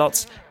 We love you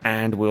lots,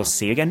 and we'll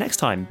see you again next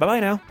time. Bye-bye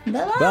now.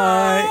 Bye-bye.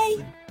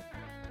 Bye.